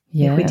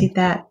 if we did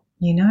that,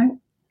 it'd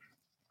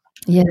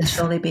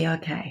surely be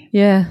okay.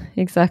 Yeah,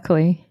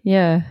 exactly.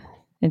 Yeah.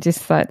 And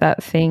just like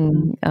that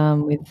thing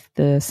with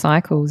the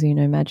cycles,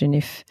 imagine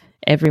if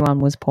everyone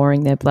was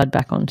pouring their blood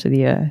back onto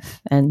the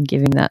earth and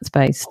giving that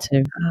space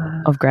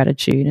of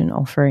gratitude and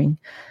offering.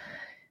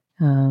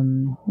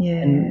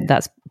 And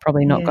that's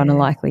probably not going to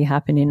likely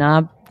happen in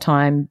our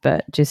time,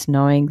 but just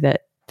knowing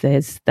that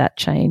there's that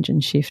change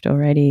and shift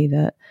already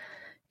that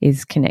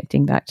is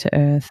connecting back to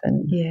earth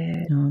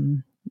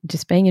and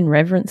just being in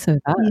reverence of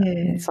that.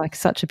 Yeah. It's like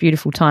such a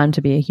beautiful time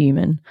to be a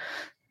human.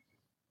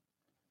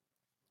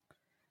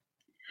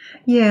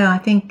 Yeah, I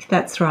think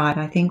that's right.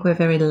 I think we're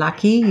very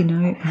lucky,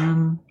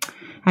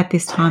 at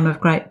this time of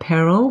great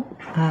peril,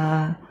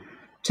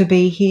 to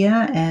be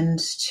here and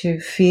to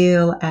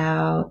feel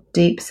our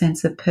deep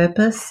sense of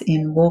purpose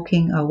in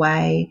walking a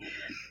way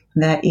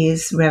that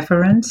is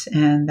reverent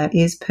and that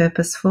is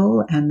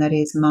purposeful and that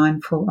is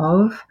mindful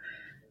of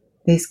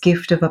this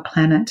gift of a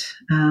planet,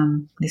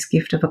 this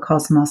gift of a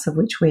cosmos of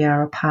which we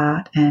are a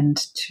part, and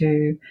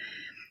to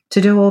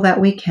do all that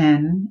we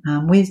can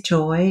with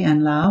joy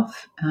and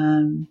love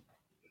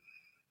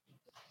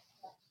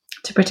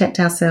to protect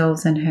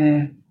ourselves and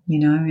her,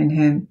 in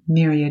her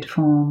myriad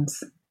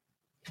forms.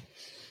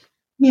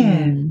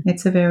 Yeah,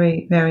 it's a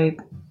very, very,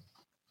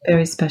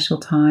 very special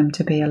time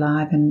to be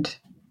alive, and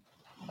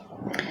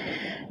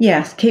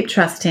keep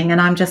trusting.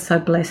 And I'm just so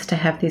blessed to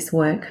have this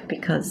work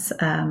because,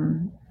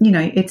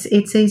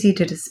 it's easy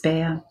to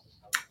despair.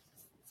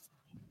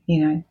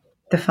 The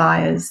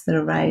fires that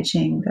are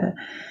raging,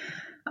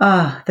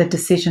 the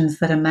decisions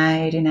that are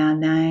made in our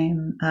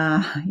name.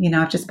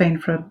 I've just been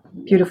for a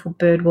beautiful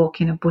bird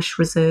walk in a bush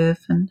reserve,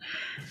 and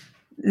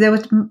there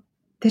weren't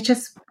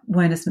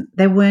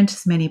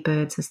as many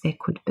birds as there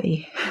could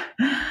be.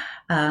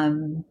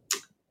 And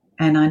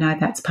I know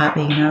that's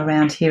partly,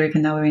 around here,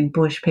 even though we're in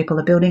bush, people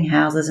are building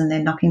houses and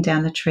they're knocking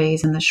down the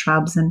trees and the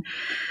shrubs. And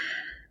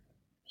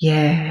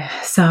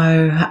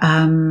so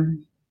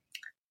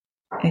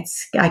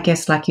it's, I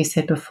guess, like you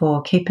said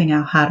before, keeping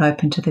our heart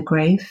open to the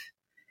grief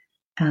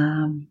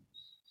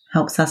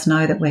helps us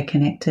know that we're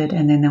connected,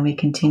 and then we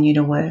continue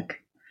to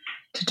work,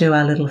 to do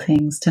our little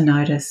things, to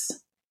notice,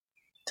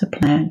 to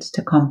plant,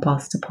 to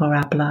compost, to pour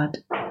our blood,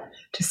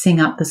 to sing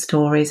up the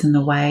stories and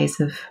the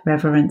ways of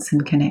reverence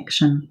and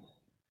connection.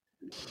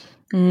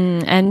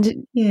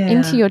 And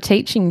into your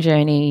teaching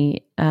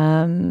journey,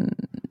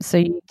 so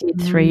you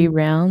did 3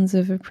 rounds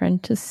of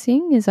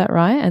apprenticing, is that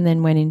right? And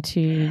then went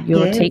into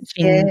your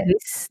teaching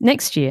this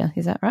next year,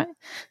 is that right?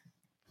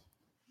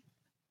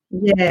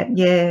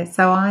 Yeah.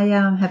 So I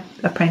have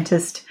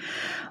apprenticed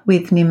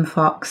with Nim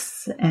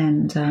Fox,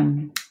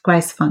 and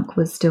Grace Funk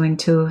was doing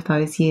 2 of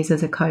those years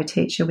as a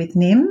co-teacher with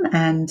Nim,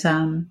 and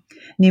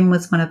Nim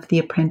was one of the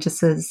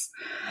apprentices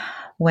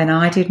when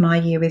I did my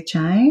year with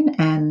Jane,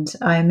 and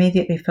I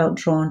immediately felt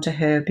drawn to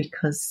her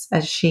because,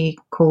 as she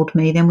called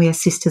me, then we are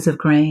sisters of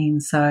green.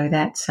 So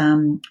that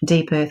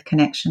deep earth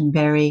connection,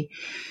 very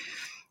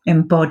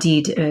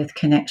embodied earth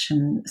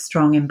connection,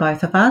 strong in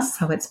both of us.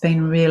 So it's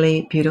been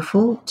really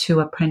beautiful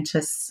to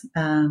apprentice,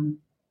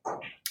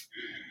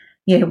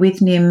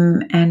 with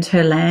Nim and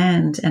her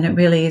land. And it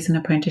really is an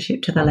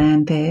apprenticeship to the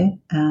land there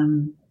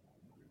on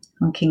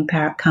King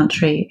Parrot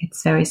Country.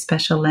 It's very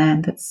special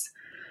land that's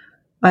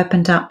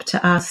opened up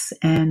to us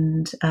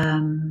and,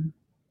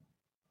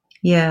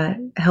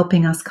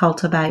 helping us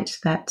cultivate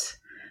that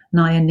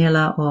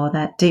Nyanilla, or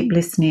that deep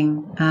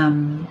listening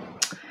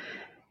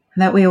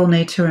that we all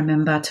need to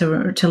remember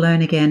to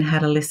learn again how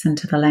to listen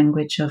to the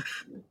language of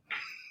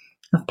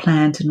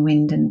plant and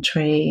wind and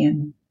tree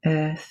and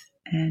earth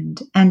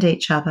and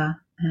each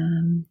other.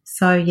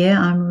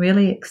 I'm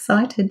really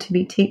excited to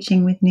be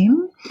teaching with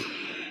Nim.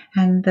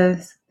 And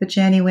the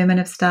Journey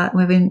women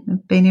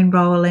we've been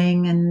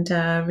enrolling, and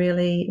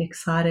really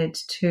excited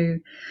to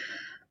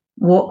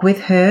walk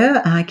with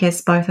her. I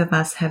guess both of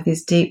us have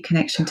this deep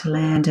connection to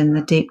land and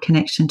the deep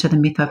connection to the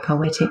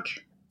mythopoetic,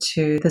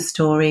 to the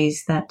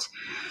stories that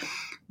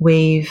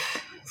weave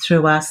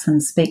through us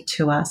and speak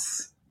to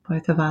us.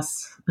 Both of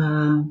us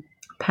are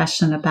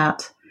passionate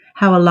about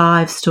how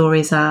alive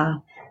stories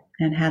are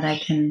and how they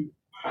can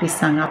be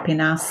sung up in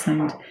us,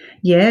 and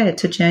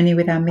to journey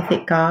with our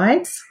mythic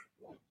guides.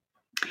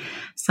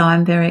 So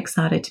I'm very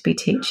excited to be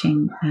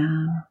teaching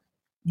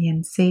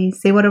and see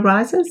what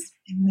arises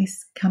in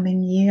this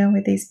coming year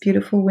with these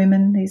beautiful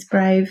women, these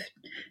brave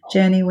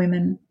journey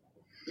women.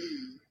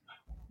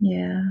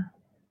 Yeah.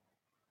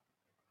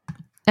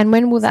 And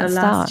when will that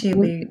start? Last year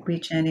we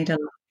journeyed a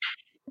lot.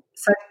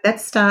 So that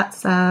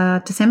starts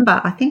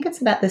December. I think it's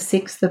about the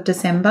 6th of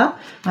December.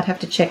 I'd have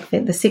to check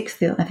that. The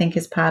 6th, I think,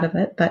 is part of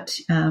it. But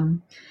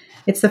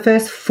it's the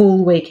first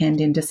full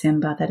weekend in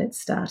December that it's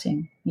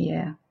starting.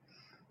 Yeah.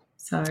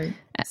 So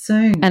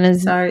soon. And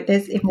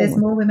if there's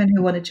more women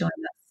who want to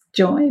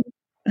join.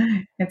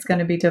 It's going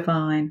to be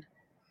divine.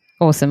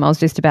 Awesome. I was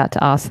just about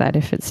to ask that,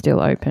 if it's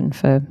still open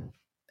for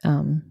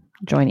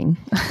joining.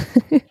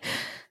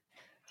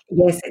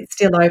 Yes, it's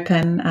still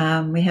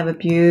open. We have a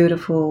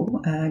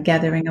beautiful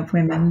gathering of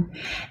women,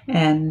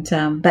 and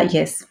but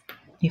yes,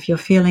 if you're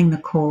feeling the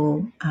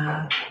call,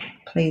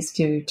 please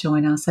do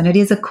join us. And it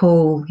is a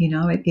call,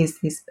 it is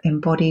this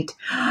embodied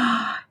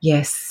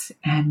yes,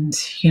 and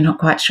you're not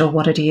quite sure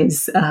what it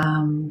is,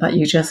 but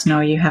you just know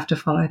you have to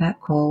follow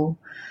that call.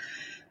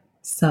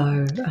 So,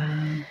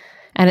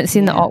 and it's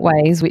in the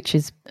Otways, which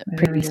is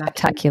pretty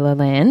spectacular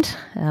land.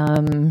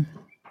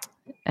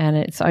 And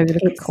it's over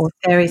the course.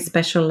 Very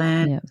special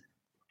land.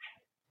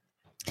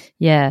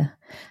 Yeah.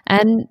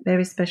 And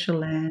very special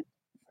land.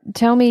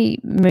 Tell me,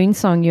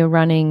 Moonsong, you're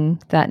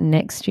running that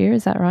next year,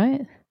 is that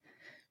right?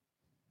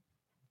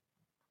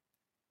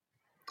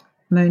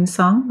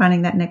 Moonsong,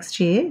 running that next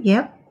year,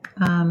 yep.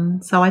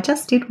 So I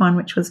just did one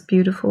which was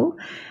beautiful,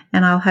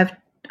 and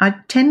I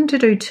tend to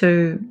do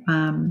 2.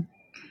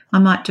 I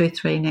might do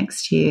 3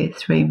 next year,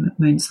 3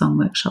 Moonsong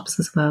workshops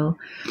as well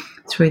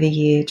through the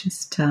year.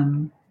 Just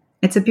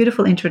it's a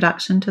beautiful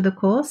introduction to the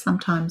course.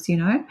 Sometimes,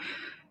 you're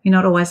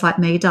not always like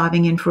me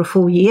diving in for a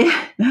full year.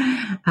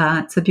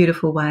 It's a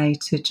beautiful way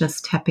to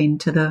just tap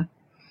into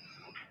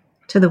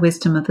the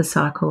wisdom of the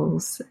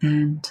cycles,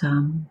 and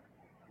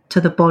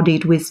to the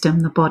bodied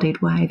wisdom, the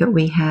bodied way that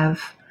we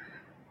have.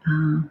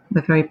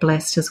 We're very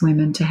blessed as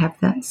women to have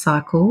that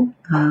cycle,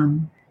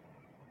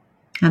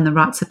 and the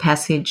rites of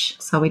passage.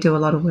 So we do a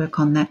lot of work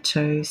on that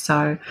too.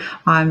 So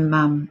I'm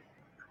a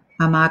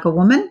Marga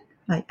woman,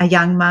 a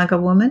young Marga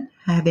woman,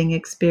 having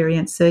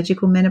experienced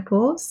surgical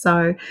menopause.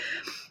 So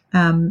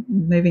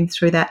moving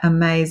through that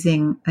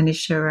amazing I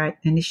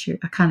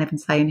can't even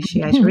say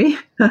initiatory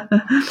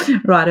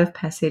rite of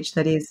passage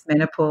that is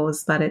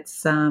menopause. But it's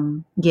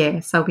so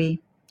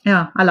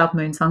I love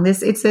Moonsong.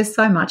 There's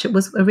so much. It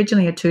was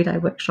originally a 2-day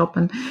workshop,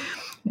 and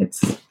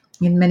it's,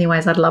 in many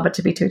ways, I'd love it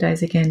to be 2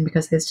 days again,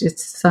 because there's just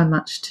so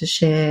much to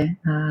share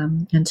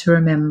and to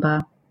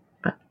remember.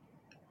 But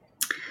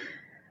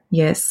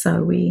yes,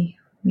 so we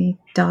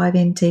dive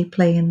in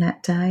deeply in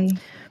that day.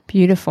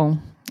 Beautiful.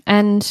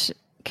 And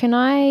can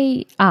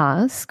I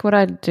ask, what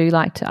I do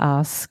like to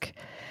ask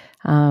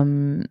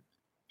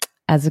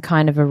as a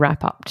kind of a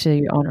wrap up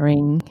to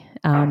honouring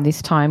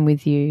this time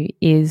with you,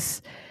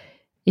 is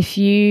if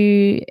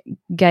you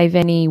gave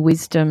any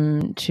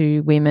wisdom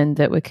to women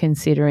that were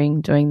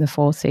considering doing the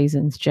 4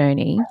 seasons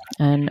journey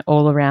and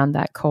all around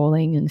that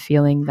calling and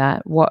feeling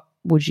that, what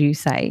would you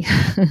say?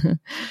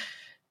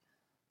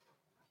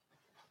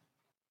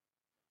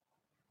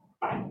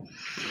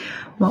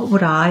 What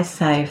would I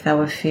say if they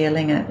were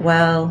feeling it?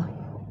 Well,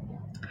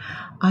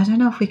 I don't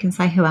know if we can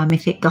say who our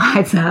mythic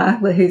guides are,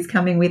 who's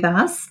coming with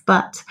us,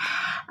 but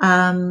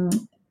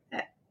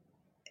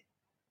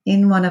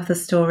in one of the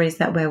stories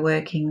that we're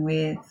working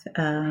with,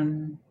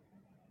 the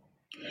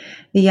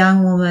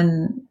young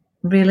woman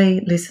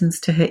really listens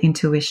to her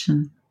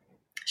intuition.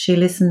 She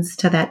listens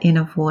to that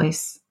inner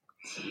voice,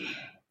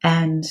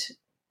 and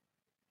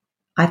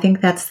I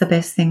think that's the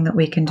best thing that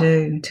we can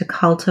do, to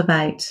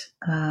cultivate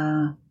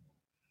and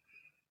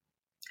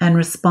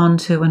respond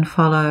to and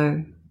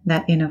follow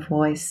that inner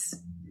voice,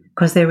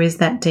 because there is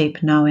that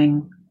deep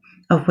knowing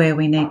of where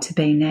we need to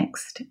be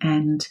next.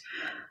 And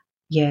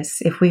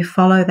yes, if we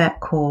follow that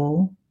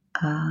call,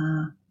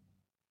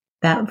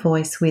 that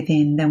voice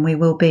within, then we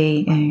will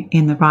be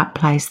in the right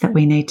place that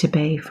we need to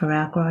be for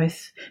our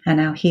growth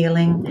and our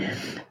healing.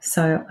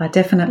 So I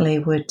definitely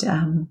would,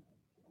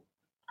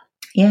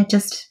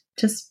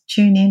 just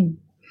tune in.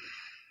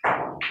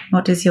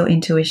 What does your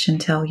intuition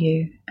tell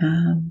you?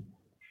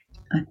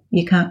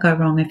 You can't go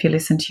wrong if you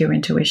listen to your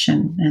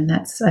intuition, and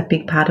that's a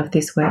big part of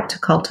this work, to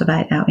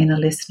cultivate our inner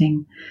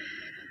listening.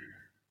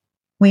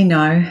 We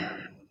know.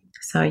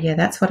 So, yeah,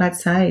 that's what I'd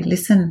say.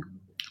 Listen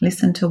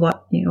to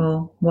what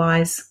your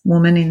wise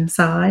woman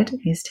inside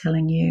is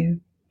telling you,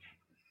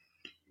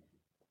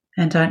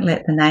 and don't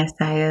let the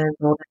naysayers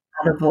or the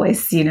other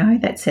voice,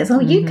 that says, oh,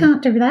 you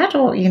can't do that,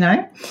 or,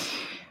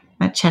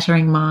 that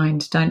chattering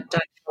mind. Don't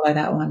follow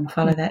that one.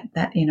 Follow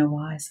that inner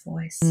wise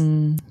voice.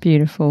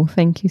 Beautiful.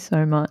 Thank you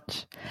so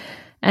much.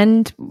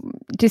 And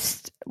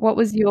just what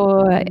was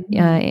your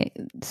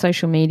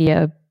social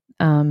media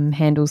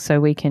handles, so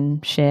we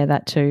can share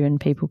that too, and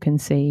people can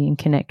see and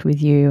connect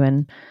with you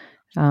and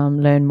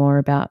learn more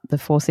about the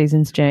Four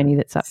Seasons journey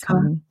that's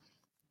upcoming?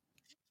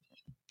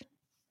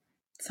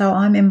 So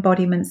I'm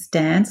Embodiments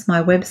Dance.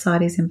 My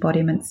website is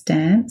Embodiments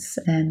Dance,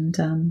 and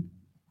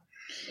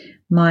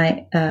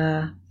my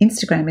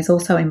Instagram is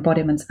also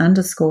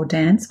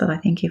embodiments_dance, but I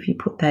think if you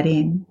put that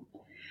in.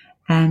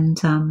 And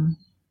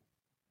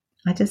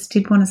I just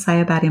did want to say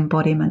about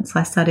embodiments.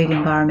 I studied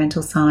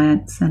environmental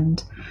science,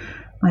 and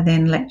my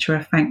then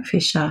lecturer, Frank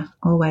Fisher,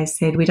 always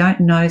said, we don't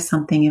know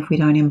something if we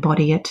don't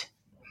embody it.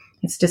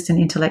 It's just an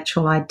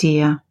intellectual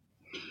idea.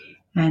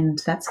 And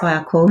that's why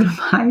I called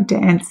my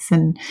dance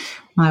and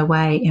my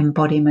way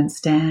Embodiments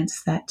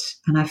Dance.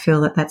 And I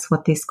feel that that's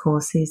what this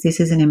course is. This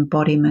is an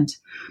embodiment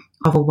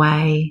of a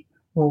way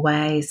or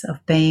ways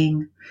of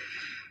being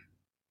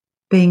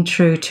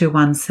true to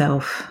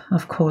oneself,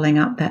 of calling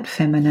up that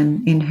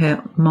feminine in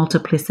her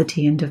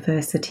multiplicity and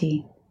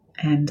diversity,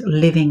 and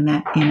living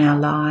that in our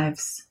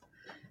lives.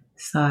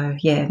 So,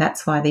 yeah,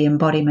 that's why the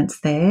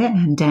embodiment's there,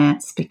 and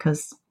dance,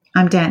 because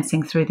I'm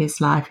dancing through this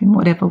life in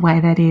whatever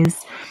way that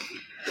is.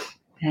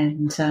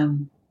 And, so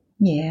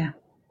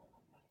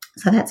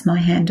that's my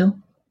handles.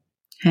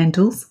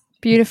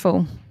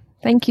 Beautiful.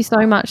 Thank you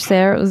so much,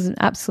 Sarah. It was an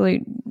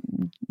absolute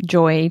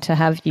joy to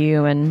have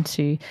you and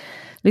to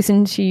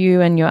listen to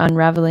you and your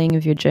unraveling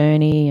of your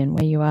journey and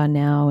where you are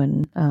now,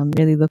 and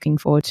really looking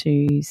forward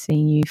to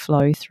seeing you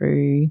flow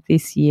through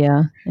this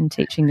year and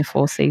teaching the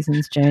Four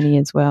Seasons journey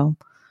as well.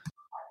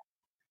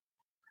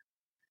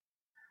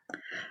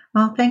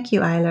 Oh, thank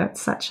you, Ayla.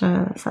 It's such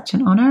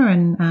an honour,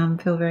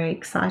 and feel very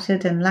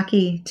excited and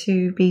lucky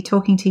to be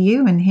talking to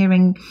you and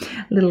hearing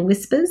little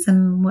whispers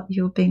and what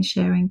you've been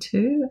sharing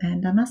too.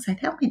 And I must say,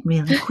 that went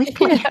really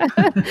quickly.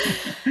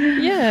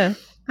 Yeah.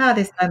 Oh,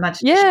 there's so much.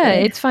 Yeah,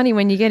 it's funny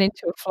when you get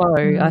into a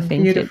flow. I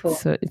think beautiful.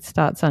 It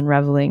starts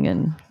unraveling,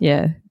 and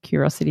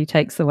curiosity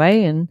takes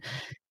away, and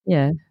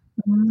and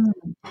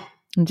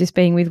just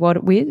being with what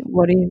is.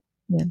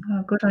 Yeah.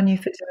 Oh, good on you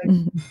for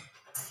doing.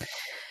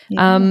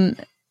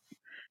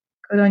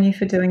 Good on you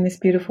for doing this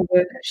beautiful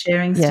work of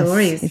sharing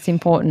stories. It's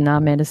important, our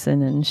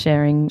medicine, and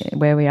sharing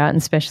where we are, and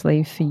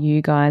especially for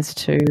you guys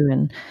too,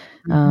 and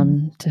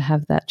to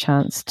have that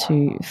chance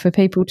for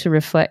people to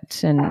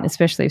reflect, and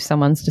especially if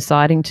someone's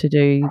deciding to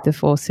do the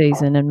Four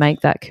Season and make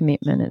that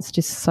commitment. It's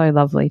just so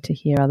lovely to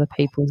hear other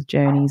people's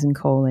journeys and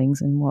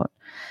callings and what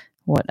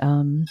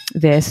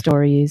their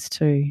story is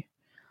too.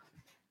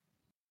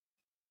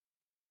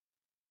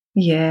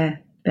 Yeah,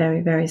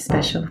 very, very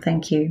special.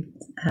 Thank you.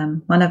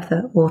 One of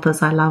the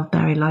authors I love,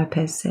 Barry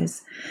Lopez,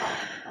 says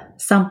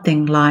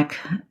something like,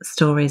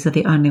 stories are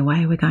the only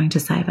way we're going to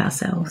save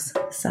ourselves.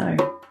 So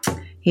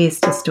here's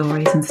to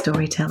stories and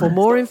storytellers. For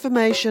more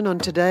information on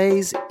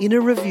today's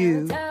Inner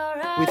Review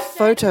with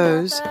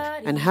photos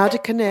and how to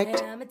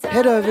connect,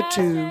 head over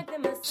to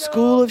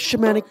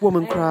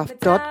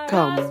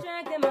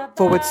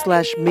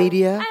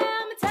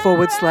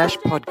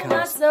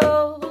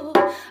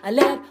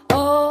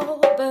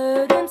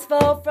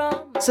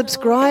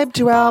Subscribe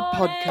to our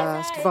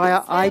podcast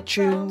via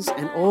iTunes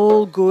and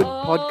all good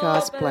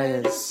podcast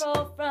players.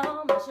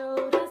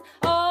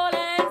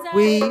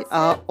 We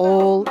are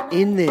all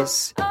in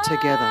this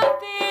together.